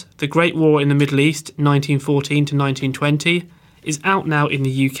Ottomans, The Great War in the Middle East, 1914 to 1920, is out now in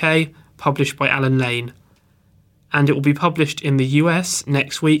the UK, published by Alan Lane. And it will be published in the US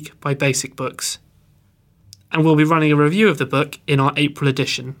next week by Basic Books. And we'll be running a review of the book in our April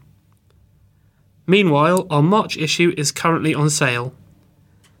edition. Meanwhile, our March issue is currently on sale.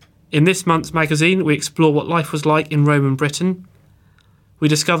 In this month's magazine, we explore what life was like in Roman Britain. We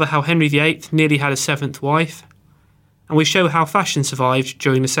discover how Henry VIII nearly had a seventh wife, and we show how fashion survived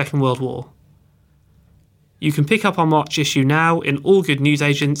during the Second World War. You can pick up our March issue now in all good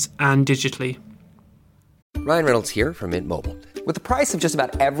newsagents and digitally. Ryan Reynolds here from Mint Mobile. With the price of just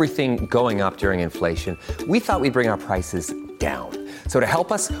about everything going up during inflation, we thought we'd bring our prices down. So to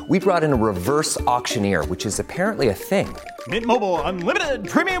help us, we brought in a reverse auctioneer, which is apparently a thing. Mint Mobile Unlimited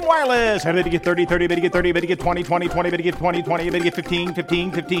Premium Wireless. How to get 30, 30, how to get 30, how to get 20, 20, 20, how to get 20, 20, how to get 15,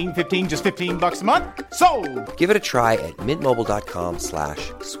 15, 15, 15, just $15 a month? Sold! Give it a try at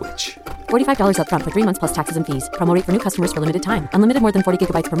mintmobile.com/switch. $45 up front for 3 months plus taxes and fees. Promo rate for new customers for limited time. Unlimited more than 40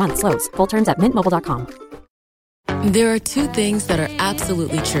 gigabytes per month. Slows full terms at mintmobile.com. There are two things that are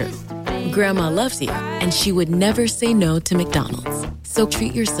absolutely true. Grandma loves you, and she would never say no to McDonald's. So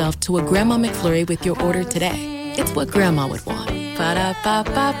treat yourself to a Grandma McFlurry with your order today. It's what Grandma would want.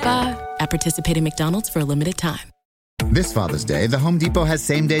 Ba-da-ba-ba-ba. At participating McDonald's for a limited time. This Father's Day, the Home Depot has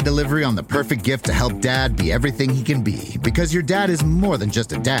same-day delivery on the perfect gift to help Dad be everything he can be. Because your dad is more than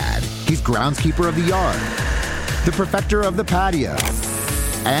just a dad. He's groundskeeper of the yard, the perfecter of the patio,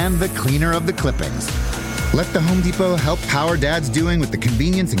 and the cleaner of the clippings. Let the Home Depot help power Dad's doing with the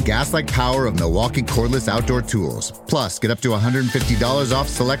convenience and gas-like power of Milwaukee cordless outdoor tools. Plus, get up to $150 off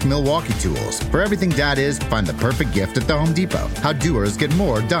select Milwaukee tools. For everything Dad is, find the perfect gift at the Home Depot. How doers get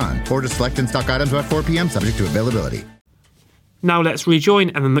more done. Order select and stock items by 4 p.m. subject to availability. Now let's rejoin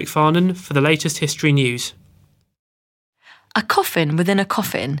Emma McFarlane for the latest history news. A coffin within a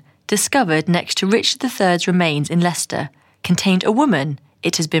coffin, discovered next to Richard III's remains in Leicester, contained a woman,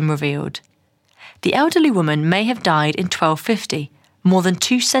 it has been revealed. The elderly woman may have died in 1250, more than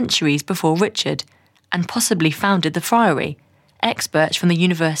 2 centuries before Richard, and possibly founded the friary, experts from the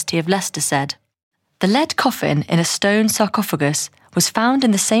University of Leicester said. The lead coffin in a stone sarcophagus was found in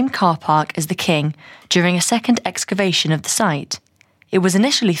the same car park as the king during a second excavation of the site. It was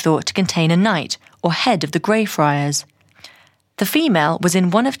initially thought to contain a knight or head of the Greyfriars. The female was in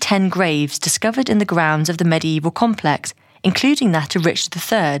one of 10 graves discovered in the grounds of the medieval complex, including that of Richard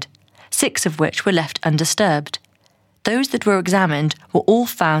III, 6 of which were left undisturbed. Those that were examined were all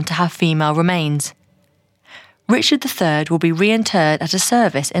found to have female remains. Richard III will be reinterred at a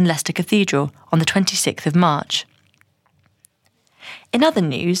service in Leicester Cathedral on the 26th of March. In other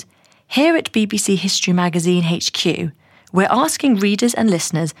news, here at BBC History Magazine HQ, we're asking readers and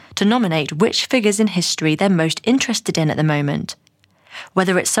listeners to nominate which figures in history they're most interested in at the moment.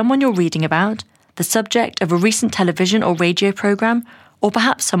 Whether it's someone you're reading about, the subject of a recent television or radio programme, or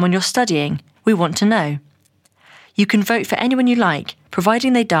perhaps someone you're studying, we want to know. You can vote for anyone you like,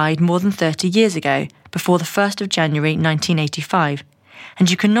 providing they died more than 30 years ago, before the 1st of January 1985,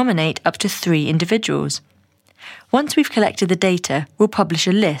 and you can nominate up to 3 individuals. Once we've collected the data, we'll publish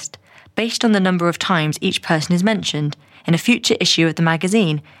a list, based on the number of times each person is mentioned, in a future issue of the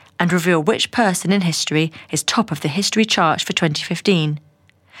magazine, and reveal which person in history is top of the history charts for 2015.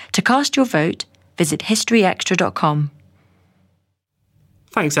 To cast your vote, visit historyextra.com.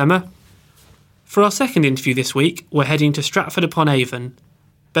 Thanks, Emma. For our second interview this week, we're heading to Stratford-upon-Avon,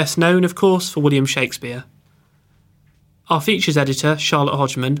 best known, of course, for William Shakespeare. Our features editor, Charlotte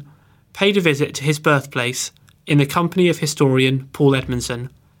Hodgman, paid a visit to his birthplace in the company of historian Paul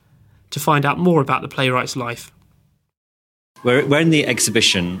Edmondson to find out more about the playwright's life. We're in the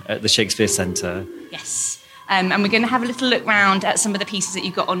exhibition at the Shakespeare Centre. Yes. And we're going to have a little look round at some of the pieces that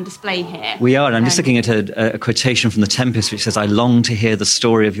you've got on display here. We are, and I'm just looking at a quotation from The Tempest, which says, "I long to hear the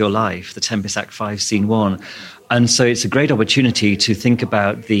story of your life," The Tempest, Act 5, Scene 1. And so it's a great opportunity to think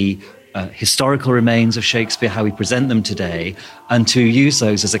about the historical remains of Shakespeare, how we present them today, and to use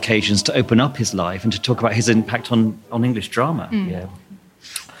those as occasions to open up his life and to talk about his impact on English drama. Yeah.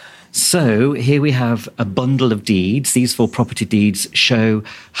 So here we have a bundle of deeds. These 4 property deeds show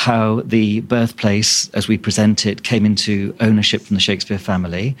how the birthplace, as we present it, came into ownership from the Shakespeare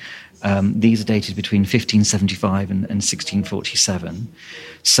family. These are dated between 1575 and 1647.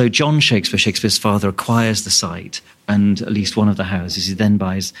 So John Shakespeare, Shakespeare's father, acquires the site and at least one of the houses. He then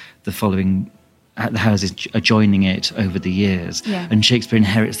buys the houses adjoining it over the years. Yeah. And Shakespeare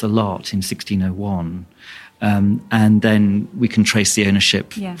inherits the lot in 1601. And then we can trace the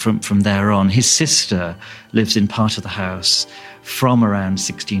ownership from there on. His sister lives in part of the house from around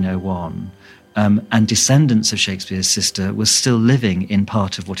 1601, and descendants of Shakespeare's sister were still living in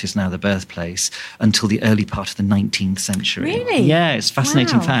part of what is now the birthplace until the early part of the 19th century. Really? Yeah, it's a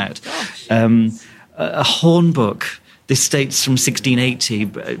fascinating fact. A hornbook, this dates from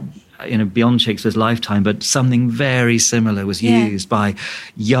 1680, beyond Shakespeare's lifetime, but something very similar was used by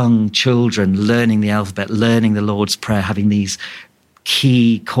young children learning the alphabet, learning the Lord's Prayer, having these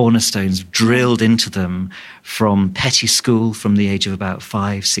key cornerstones drilled into them from petty school from the age of about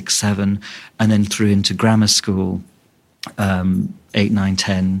 5, 6, 7, and then through into grammar school, 8, 9,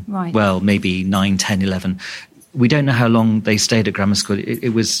 10, Right. well, maybe 9, 10, 11. We don't know how long they stayed at grammar school.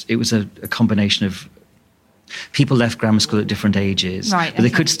 It was a combination of people left grammar school at different ages, Right, but they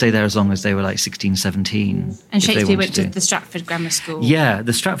okay. could stay there as long as they were like 16, 17. And if they Shakespeare wanted went to the Stratford Grammar School. Yeah,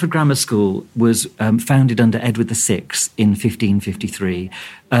 the Stratford Grammar School was founded under Edward VI in 1553.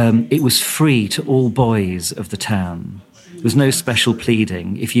 It was free to all boys of the town. There was no special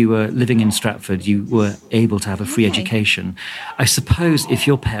pleading. If you were living in Stratford, you were able to have a free education. I suppose if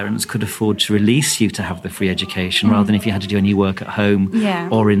your parents could afford to release you to have the free education, rather than if you had to do any work at home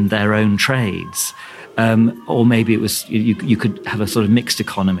or in their own trades. Or maybe it was you could have a sort of mixed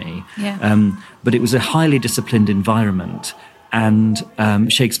economy. Yeah. But it was a highly disciplined environment, and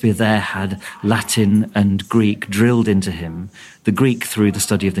Shakespeare there had Latin and Greek drilled into him. The Greek through the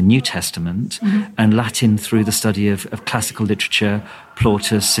study of the New Testament, and Latin through the study of classical literature,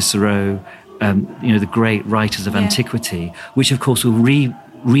 Plautus, Cicero, the great writers of antiquity, which of course were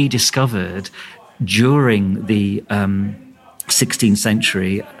rediscovered during the 16th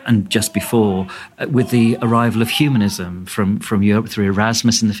century and just before, with the arrival of humanism from Europe through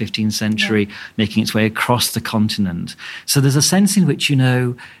Erasmus in the 15th century, making its way across the continent. So there's a sense in which,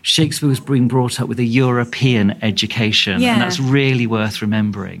 Shakespeare was being brought up with a European education, and that's really worth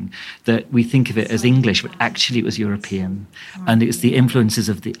remembering, that we think of it as English, but actually it was European. And it's the influences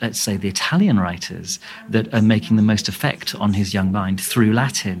of the Italian writers that are making the most effect on his young mind through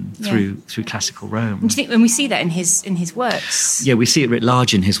Latin, through classical Rome. Do you think when we see that in his works? Yeah, we see it writ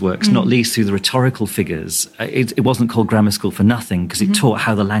large in his works, not least through the rhetorical figures. It wasn't called grammar school for nothing, because it taught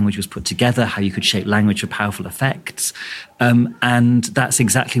how the language was put together, how you could shape language for powerful effects. And that's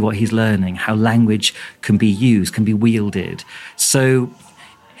exactly what he's learning, how language can be used, can be wielded. So,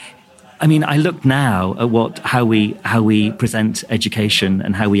 I look now at how we present education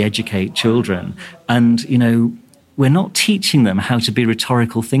and how we educate children, and, we're not teaching them how to be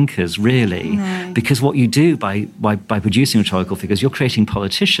rhetorical thinkers, really, because what you do by producing rhetorical figures, you're creating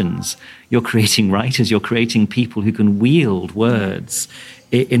politicians, you're creating writers, you're creating people who can wield words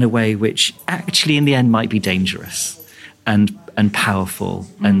in a way which actually in the end might be dangerous and powerful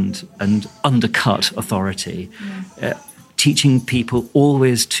and undercut authority. Teaching people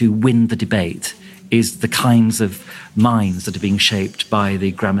always to win the debate is the kinds of minds that are being shaped by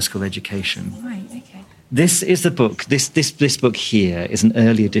the grammar school education. Right, okay. This is the book. This book here is an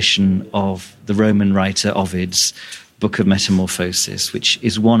early edition of the Roman writer Ovid's Book of Metamorphosis, which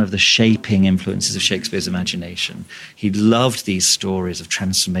is one of the shaping influences of Shakespeare's imagination. He loved these stories of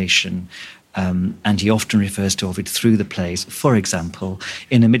transformation, and he often refers to Ovid through the plays. For example,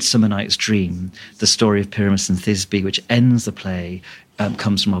 in A Midsummer Night's Dream, the story of Pyramus and Thisbe, which ends the play,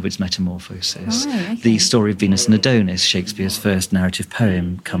 comes from Ovid's Metamorphosis. Right, okay. The story of Venus and Adonis, Shakespeare's first narrative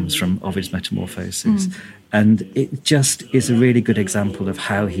poem, comes from Ovid's Metamorphosis. And it just is a really good example of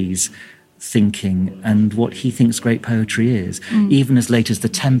how he's thinking and what he thinks great poetry is. Even as late as The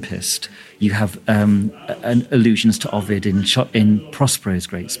Tempest, you have allusions to Ovid in Prospero's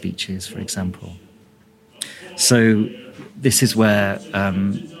great speeches, for example. So this is where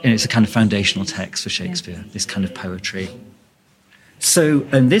it's a kind of foundational text for Shakespeare, this kind of poetry. So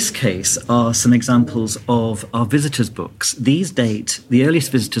in this case are some examples of our visitors' books. These date, the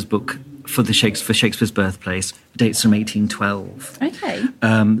earliest visitors' book for Shakespeare's birthplace dates from 1812. Okay.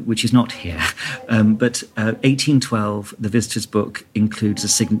 Which is not here. But 1812, the visitors' book includes a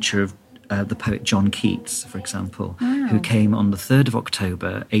signature of the poet John Keats, for example, who came on the 3rd of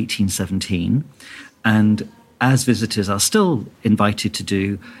October, 1817. And as visitors are still invited to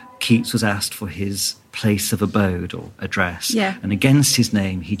do, Keats was asked for his place of abode or address. Yeah. And against his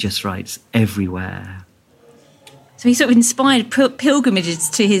name, he just writes everywhere. So he sort of inspired pilgrimages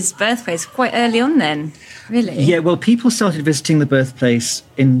to his birthplace quite early on then, really? Yeah, well, people started visiting the birthplace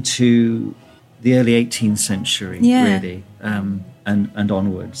into the early 18th century, really, and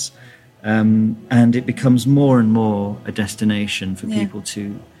onwards. And it becomes more and more a destination for people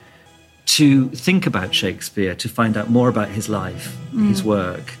to think about Shakespeare, to find out more about his life, his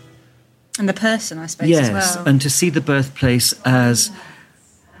work. And the person, I suppose, yes, as well. And to see the birthplace as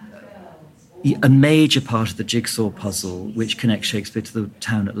a major part of the jigsaw puzzle which connects Shakespeare to the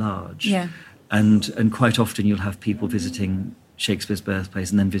town at large. Yeah. And quite often you'll have people visiting Shakespeare's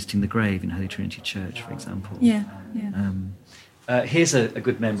birthplace and then visiting the grave in Holy Trinity Church, for example. Yeah. Here's a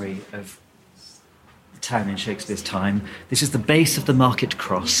good memory of the town in Shakespeare's time. This is the base of the Market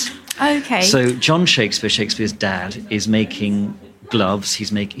Cross. Okay. So John Shakespeare, Shakespeare's dad, is making gloves.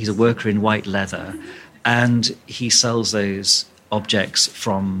 He's a worker in white leather, and he sells those objects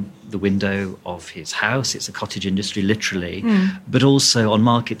from the window of his house. It's a cottage industry, literally, but also on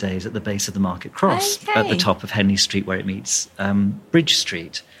market days at the base of the Market Cross, at the top of Henley Street, where it meets Bridge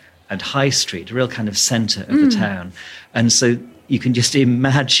Street and High Street, a real kind of centre of the town. And so you can just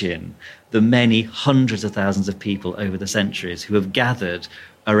imagine the many hundreds of thousands of people over the centuries who have gathered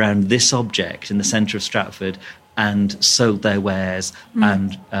around this object in the centre of Stratford and sold their wares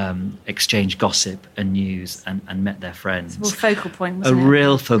and exchanged gossip and news and met their friends. It's a real focal point, A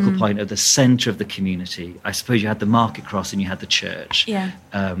real focal point of the centre of the community. I suppose you had the Market Cross and you had the church,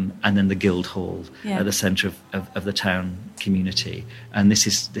 and then the Guildhall at the centre of the town community. And this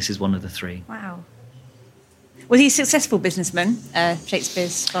is one of the three. Wow. Was he a successful businessman,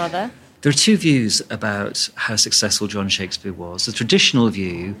 Shakespeare's father? There are two views about how successful John Shakespeare was. The traditional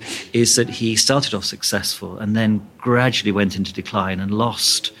view is that he started off successful and then gradually went into decline and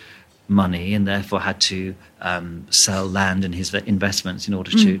lost money and therefore had to sell land and his investments in order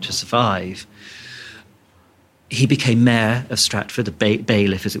to survive. He became mayor of Stratford, the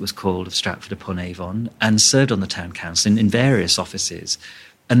bailiff, as it was called, of Stratford-upon-Avon, and served on the town council in various offices.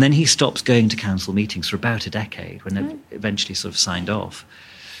 And then he stopped going to council meetings for about a decade when they eventually sort of signed off.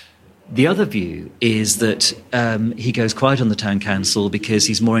 The other view is that he goes quiet on the town council because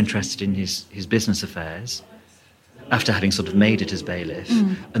he's more interested in his business affairs after having sort of made it as bailiff,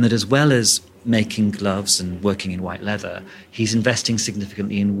 and that as well as making gloves and working in white leather, he's investing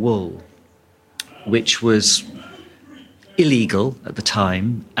significantly in wool, which was illegal at the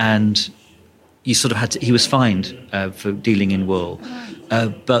time, and you sort of he was fined for dealing in wool.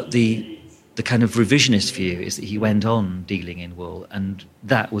 But the kind of revisionist view is that he went on dealing in wool, and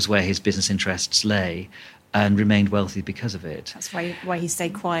that was where his business interests lay, and remained wealthy because of it. That's why he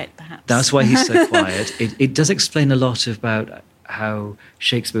stayed quiet, perhaps. That's why he's so quiet. It does explain a lot about how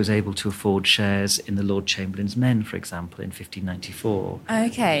Shakespeare was able to afford shares in the Lord Chamberlain's Men, for example, in 1594.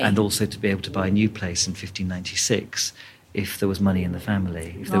 Okay. And also to be able to buy a new place in 1596. If there was money in the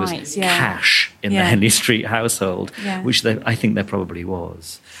family, if there was cash in the Henley Street household, which I think there probably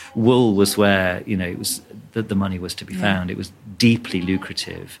was. Wool was where, it was that the money was to be found. It was deeply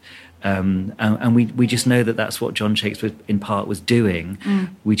lucrative. And we just know that that's what John Shakespeare in part was doing.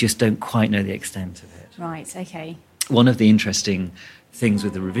 We just don't quite know the extent of it. Right, okay. One of the interesting things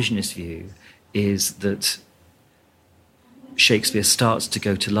with the revisionist view is that Shakespeare starts to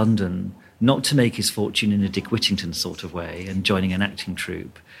go to London not to make his fortune in a Dick Whittington sort of way and joining an acting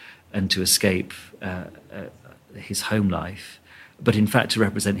troupe and to escape his home life, but in fact to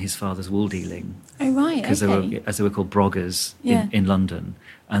represent his father's wool dealing. Oh, right, because as they were called broggers in London.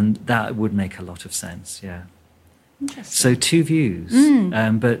 And that would make a lot of sense, Interesting. So two views.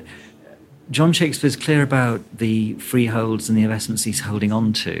 But John Shakespeare's clear about the freeholds and the investments he's holding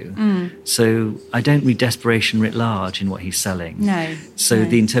on to. So I don't read desperation writ large in what he's selling. No. So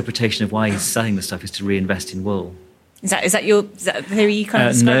the interpretation of why he's selling the stuff is to reinvest in wool. Is that the theory you kind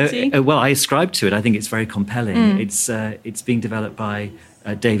of ascribe to? Well, I ascribe to it. I think it's very compelling. It's being developed by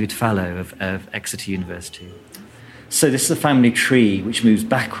David Fallow of Exeter University. So this is a family tree which moves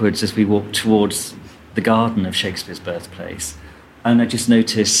backwards as we walk towards the garden of Shakespeare's birthplace. And I just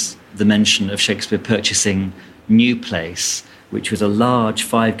notice the mention of Shakespeare purchasing New Place, which was a large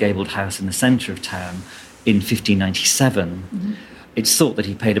five-gabled house in the centre of town in 1597. It's thought that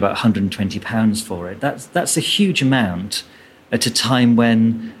he paid about £120 for it. That's a huge amount at a time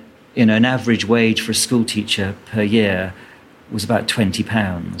when an average wage for a school teacher per year was about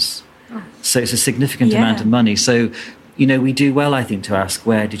 £20. So it's a significant amount of money. So, we do well, I think, to ask,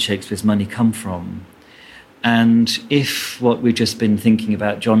 where did Shakespeare's money come from? And if what we've just been thinking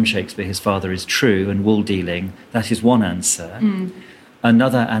about John Shakespeare, his father, is true, and wool dealing, that is one answer.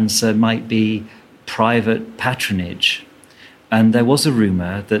 Another answer might be private patronage. And there was a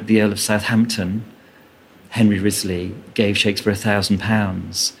rumour that the Earl of Southampton, Henry Risley, gave Shakespeare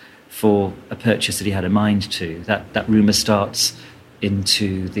 £1,000 for a purchase that he had a mind to. That rumour starts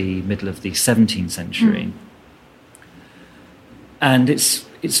into the middle of the 17th century. And it's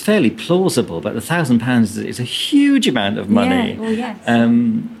fairly plausible, but £1,000 is a huge amount of money.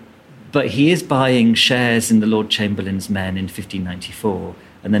 But he is buying shares in the Lord Chamberlain's Men in 1594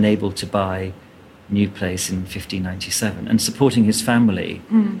 and then able to buy New Place in 1597 and supporting his family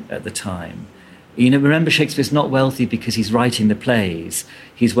at the time. Remember, Shakespeare's not wealthy because he's writing the plays.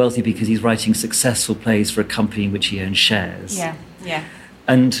 He's wealthy because he's writing successful plays for a company in which he owns shares.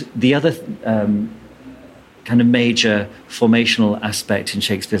 And the other kind of major formational aspect in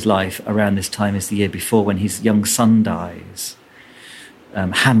Shakespeare's life around this time is the year before, when his young son dies.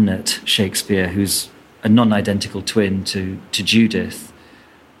 Hamnet Shakespeare, who's a non-identical twin to Judith,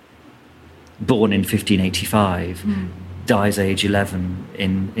 born in 1585, dies age 11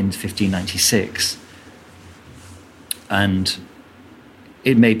 in 1596. And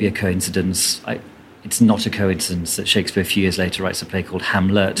it may be a coincidence. It's not a coincidence that Shakespeare a few years later writes a play called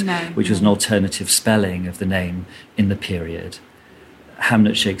Hamlet, which was an alternative spelling of the name in the period.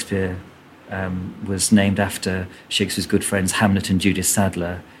 Hamlet Shakespeare was named after Shakespeare's good friends Hamlet and Judith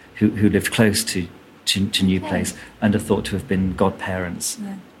Sadler, who lived close to New Place and are thought to have been godparents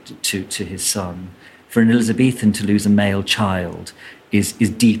to his son. For an Elizabethan to lose a male child is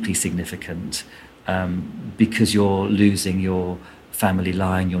deeply significant, because you're losing your family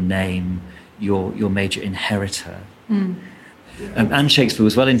line, your name, your major inheritor. Anne Shakespeare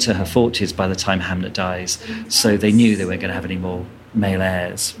was well into her 40s by the time Hamlet dies, so they knew they weren't going to have any more male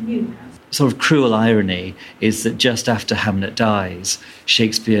heirs. Sort of cruel irony is that just after Hamlet dies,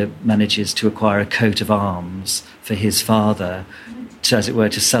 Shakespeare manages to acquire a coat of arms for his father, to, as it were,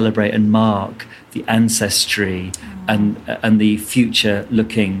 to celebrate and mark the ancestry and the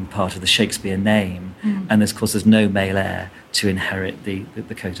future-looking part of the Shakespeare name. And of course, there's no male heir to inherit the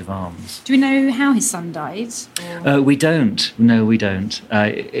coat of arms. Do we know how his son died? We don't. No, we don't.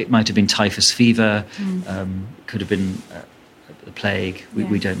 It might have been typhus fever. Could have been the plague.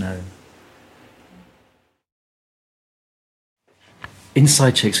 We don't know.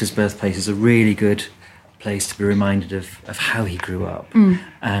 Inside Shakespeare's birthplace is a really good place to be reminded of how he grew up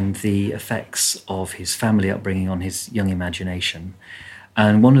and the effects of his family upbringing on his young imagination.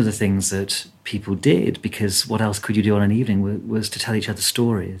 And one of the things that people did, because what else could you do on an evening, was to tell each other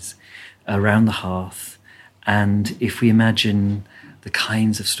stories around the hearth. And if we imagine the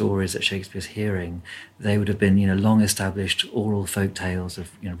kinds of stories that Shakespeare's hearing, they would have been, long-established oral folk tales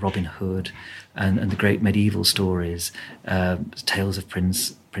of, Robin Hood and the great medieval stories, tales of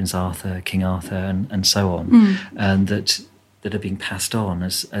Prince Arthur, King Arthur, and so on, and that are being passed on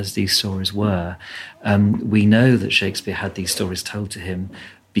as these stories were. We know that Shakespeare had these stories told to him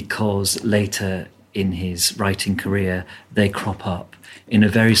because later in his writing career, they crop up in a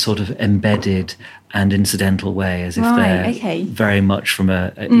very sort of embedded and incidental way, as if they're very much from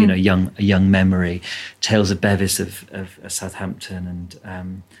a young memory. Tales of Bevis of Southampton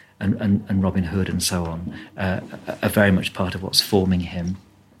and Robin Hood and so on are very much part of what's forming him.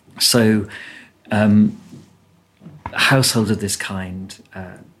 So households of this kind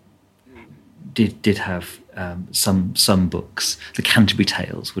did have some books. The Canterbury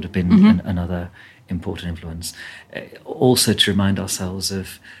Tales would have been another important influence. Also to remind ourselves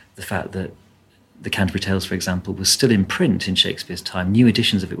of the fact that the Canterbury Tales, for example, was still in print in Shakespeare's time. New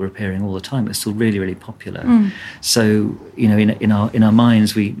editions of it were appearing all the time. It was still really, really popular. So, in our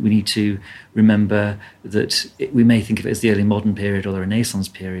minds, we need to remember that we may think of it as the early modern period or the Renaissance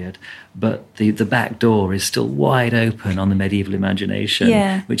period, but the back door is still wide open on the medieval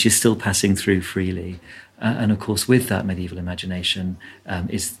imagination, which is still passing through freely. And of course, with that medieval imagination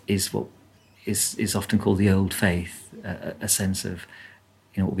is what is often called the old faith, a sense of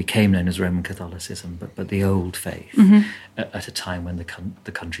what became known as Roman Catholicism, but the old faith, at a time when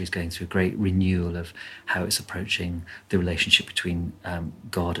the country is going through a great renewal of how it's approaching the relationship between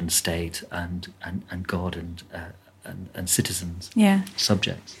God and state and God and citizens,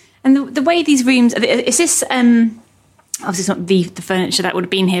 subjects. And the way these rooms, is this, obviously it's not the furniture that would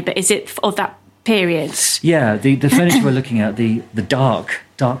have been here, but is it of that period? Yeah, the furniture we're looking at, the dark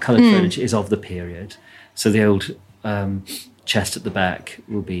coloured furniture is of the period. So the old chest at the back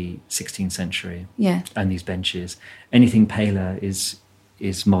will be 16th century. Yeah. And these benches. Anything paler is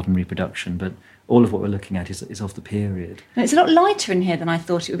modern reproduction, but all of what we're looking at is of the period. And it's a lot lighter in here than I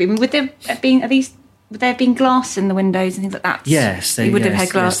thought it would be. I mean, would there have been glass in the windows and things like that? Yes, they would have had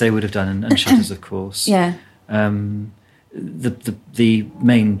glass. Yes, they would have done, and shutters, of course. Yeah. The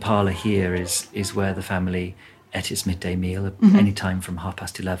main parlour here is where the family ate its midday meal, any time from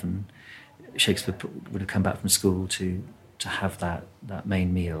 11:30. Shakespeare would have come back from school to have that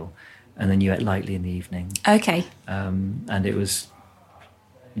main meal, and then you ate lightly in the evening. Okay. And it was,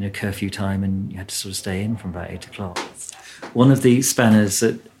 curfew time, and you had to sort of stay in from about 8:00. One of the spanners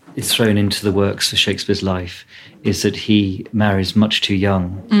that is thrown into the works for Shakespeare's life is that he marries much too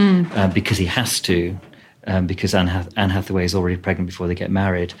young, because he has to, because Anne Hathaway is already pregnant before they get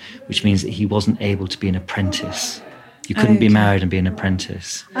married, which means that he wasn't able to be an apprentice. You couldn't be married and be an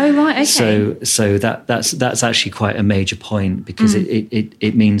apprentice. Oh, right, okay. So that's actually quite a major point, because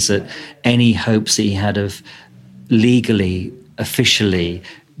it means that any hopes that he had of legally, officially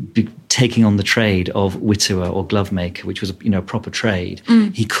taking on the trade of widower or glovemaker, which was a proper trade,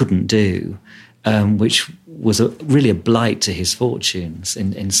 he couldn't do, which was really a blight to his fortunes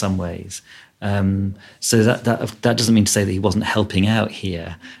in some ways. So that doesn't mean to say that he wasn't helping out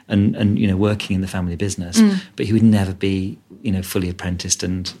here and working in the family business, but he would never be fully apprenticed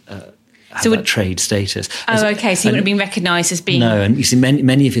and have that trade status. Oh, okay. So he wouldn't have been recognised as being... No, and you see,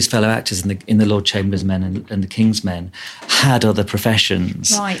 many of his fellow actors in the Lord Chamberlain's Men and the King's Men had other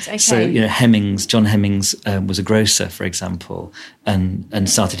professions. Right, okay. So, John Hemmings was a grocer, for example, and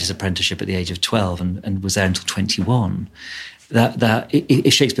started his apprenticeship at the age of 12 and was there until 21. That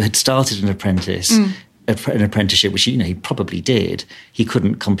if Shakespeare had started an apprenticeship, which he probably did, he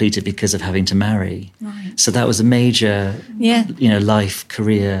couldn't complete it because of having to marry. Right. So that was a major, life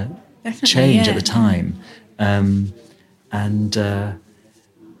career change at the time. And the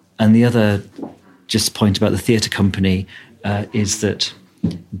other just point about the theatre company is that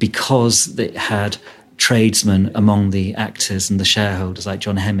because they had tradesmen among the actors and the shareholders like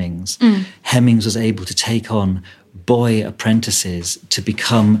John Hemmings, Hemmings was able to take on boy apprentices to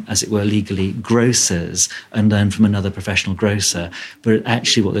become, as it were, legally grocers and learn from another professional grocer. But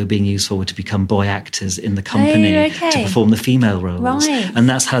actually what they were being used for were to become boy actors in the company to perform the female roles. Right. And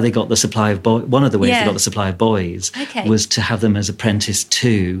that's how they got the supply of boys. One of the ways they got the supply of boys was to have them as apprenticed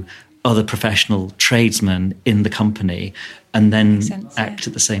to other professional tradesmen in the company and then act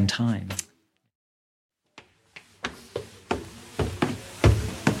at the same time.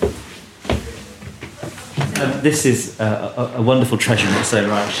 This is a wonderful treasure in its own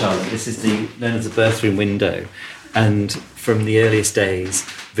right, Charlotte. This is known as the birth room window. And from the earliest days,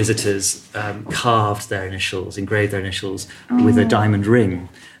 visitors carved their initials, engraved their initials with a diamond ring.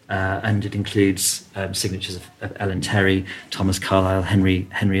 And it includes signatures of Ellen Terry, Thomas Carlyle,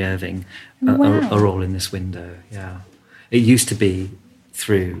 Henry Irving are all in this window. Yeah, it used to be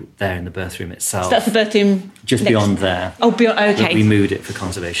through there in the birth room itself. So that's the birth room just beyond there. Oh, beyond. Okay. We moved it for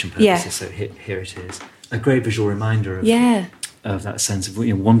conservation purposes, so here it is. A great visual reminder of that sense of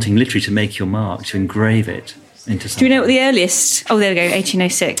wanting literally to make your mark, to engrave it into something. Do we know what the earliest? Oh, there we go,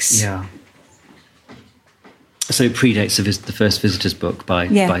 1806. Yeah. So it predates the first visitor's book by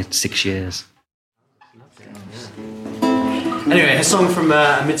 6 years. Anyway, a song from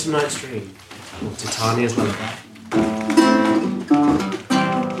A Midsummer Night's Dream, called Titania's Lullaby.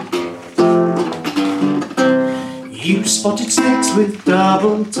 You spotted snakes with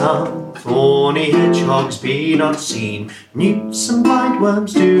double tongue, thorny hedgehogs be not seen, newts and blind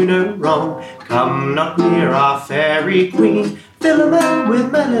worms do no wrong, come not near our fairy queen, Philomel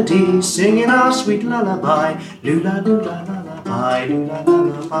with melody, singing our sweet lullaby, lula lula lullaby, lula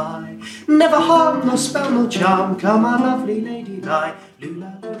lullaby, never harm nor spell nor charm, come our lovely lady lie,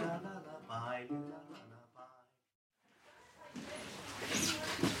 lula lula lullaby, lula lullaby.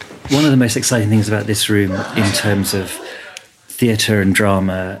 One of the most exciting things about this room in terms of theatre and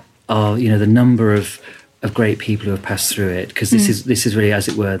drama are, the number of great people who have passed through it, because this is really, as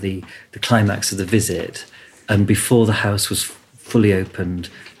it were, the climax of the visit. And before the house was fully opened,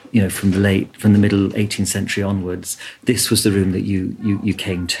 from the middle 18th century onwards, this was the room that you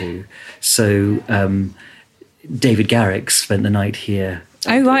came to. So David Garrick spent the night here.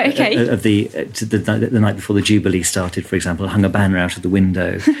 Oh, right, okay. The night before the Jubilee started, for example, hung a banner out of the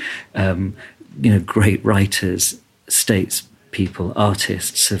window. Great writers, statespeople,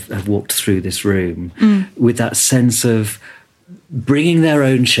 artists have walked through this room with that sense of bringing their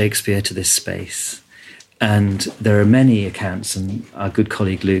own Shakespeare to this space. And there are many accounts, and our good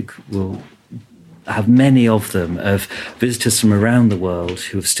colleague Luke will have many of them, of visitors from around the world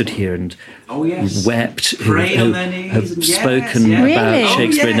who have stood here and wept, who have spoken about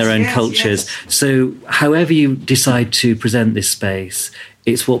Shakespeare in their own cultures. So however you decide to present this space,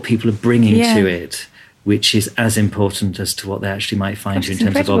 it's what people are bringing to it, which is as important as to what they actually might find you in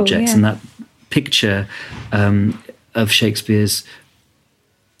terms of objects. And that picture of Shakespeare's,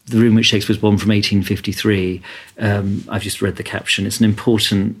 the room which Shakespeare was born from 1853, I've just read the caption. It's an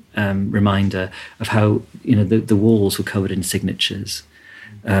important reminder of how the walls were covered in signatures.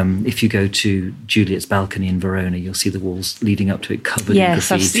 If you go to Juliet's balcony in Verona, you'll see the walls leading up to it covered in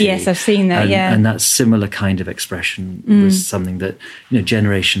graffiti. I've seen that. And that similar kind of expression was something that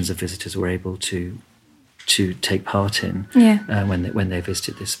generations of visitors were able to take part in when they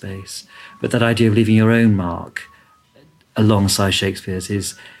visited this space. But that idea of leaving your own mark alongside Shakespeare's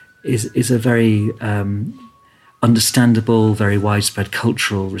is a very understandable, very widespread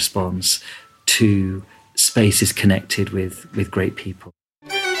cultural response to spaces connected with great people.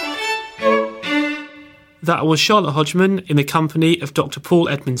 That was Charlotte Hodgman in the company of Dr. Paul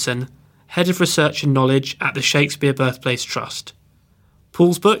Edmondson, Head of Research and Knowledge at the Shakespeare Birthplace Trust.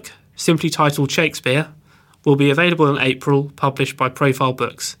 Paul's book, simply titled Shakespeare, will be available in April, published by Profile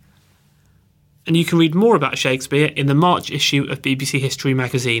Books. And you can read more about Shakespeare in the March issue of BBC History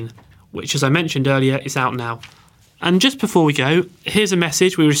magazine, which, as I mentioned earlier, is out now. And just before we go, here's a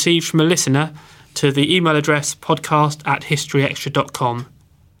message we received from a listener to the email address podcast@historyextra.com.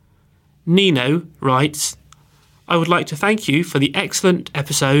 Nino writes, I would like to thank you for the excellent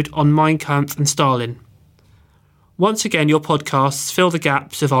episode on Mein Kampf and Stalin. Once again, your podcasts fill the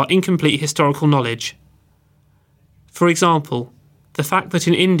gaps of our incomplete historical knowledge. For example, the fact that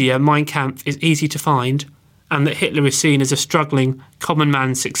in India Mein Kampf is easy to find and that Hitler is seen as a struggling common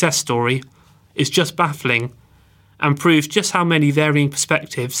man's success story is just baffling and proves just how many varying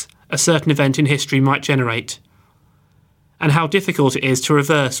perspectives a certain event in history might generate, and how difficult it is to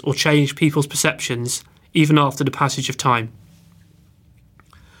reverse or change people's perceptions even after the passage of time.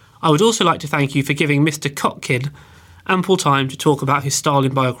 I would also like to thank you for giving Mr. Kotkin ample time to talk about his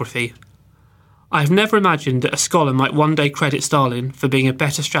Stalin biography. I have never imagined that a scholar might one day credit Stalin for being a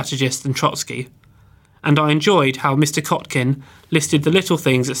better strategist than Trotsky, and I enjoyed how Mr. Kotkin listed the little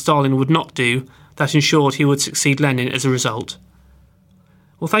things that Stalin would not do that ensured he would succeed Lenin as a result.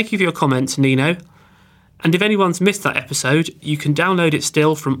 Well, thank you for your comments, Nino. And if anyone's missed that episode, you can download it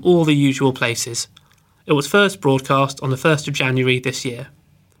still from all the usual places. It was first broadcast on the 1st of January this year.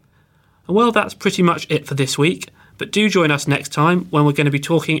 And well, that's pretty much it for this week, but do join us next time when we're going to be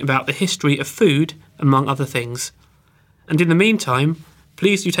talking about the history of food, among other things. And in the meantime,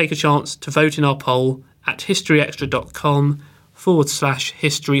 please do take a chance to vote in our poll at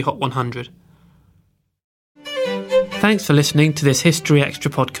historyextra.com/History Hot 100. Thanks for listening to this History Extra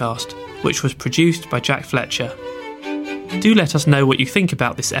podcast, which was produced by Jack Fletcher. Do let us know what you think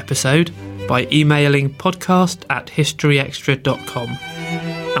about this episode by emailing podcast@historyextra.com,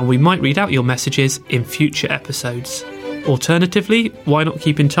 and we might read out your messages in future episodes. Alternatively, why not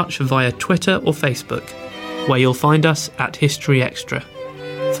keep in touch via Twitter or Facebook, where you'll find us at History Extra.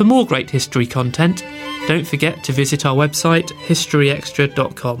 For more great history content, don't forget to visit our website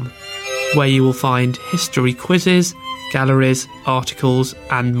historyextra.com, where you will find history quizzes, galleries, articles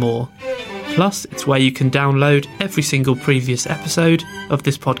and more. Plus, it's where you can download every single previous episode of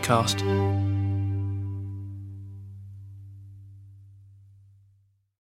this podcast.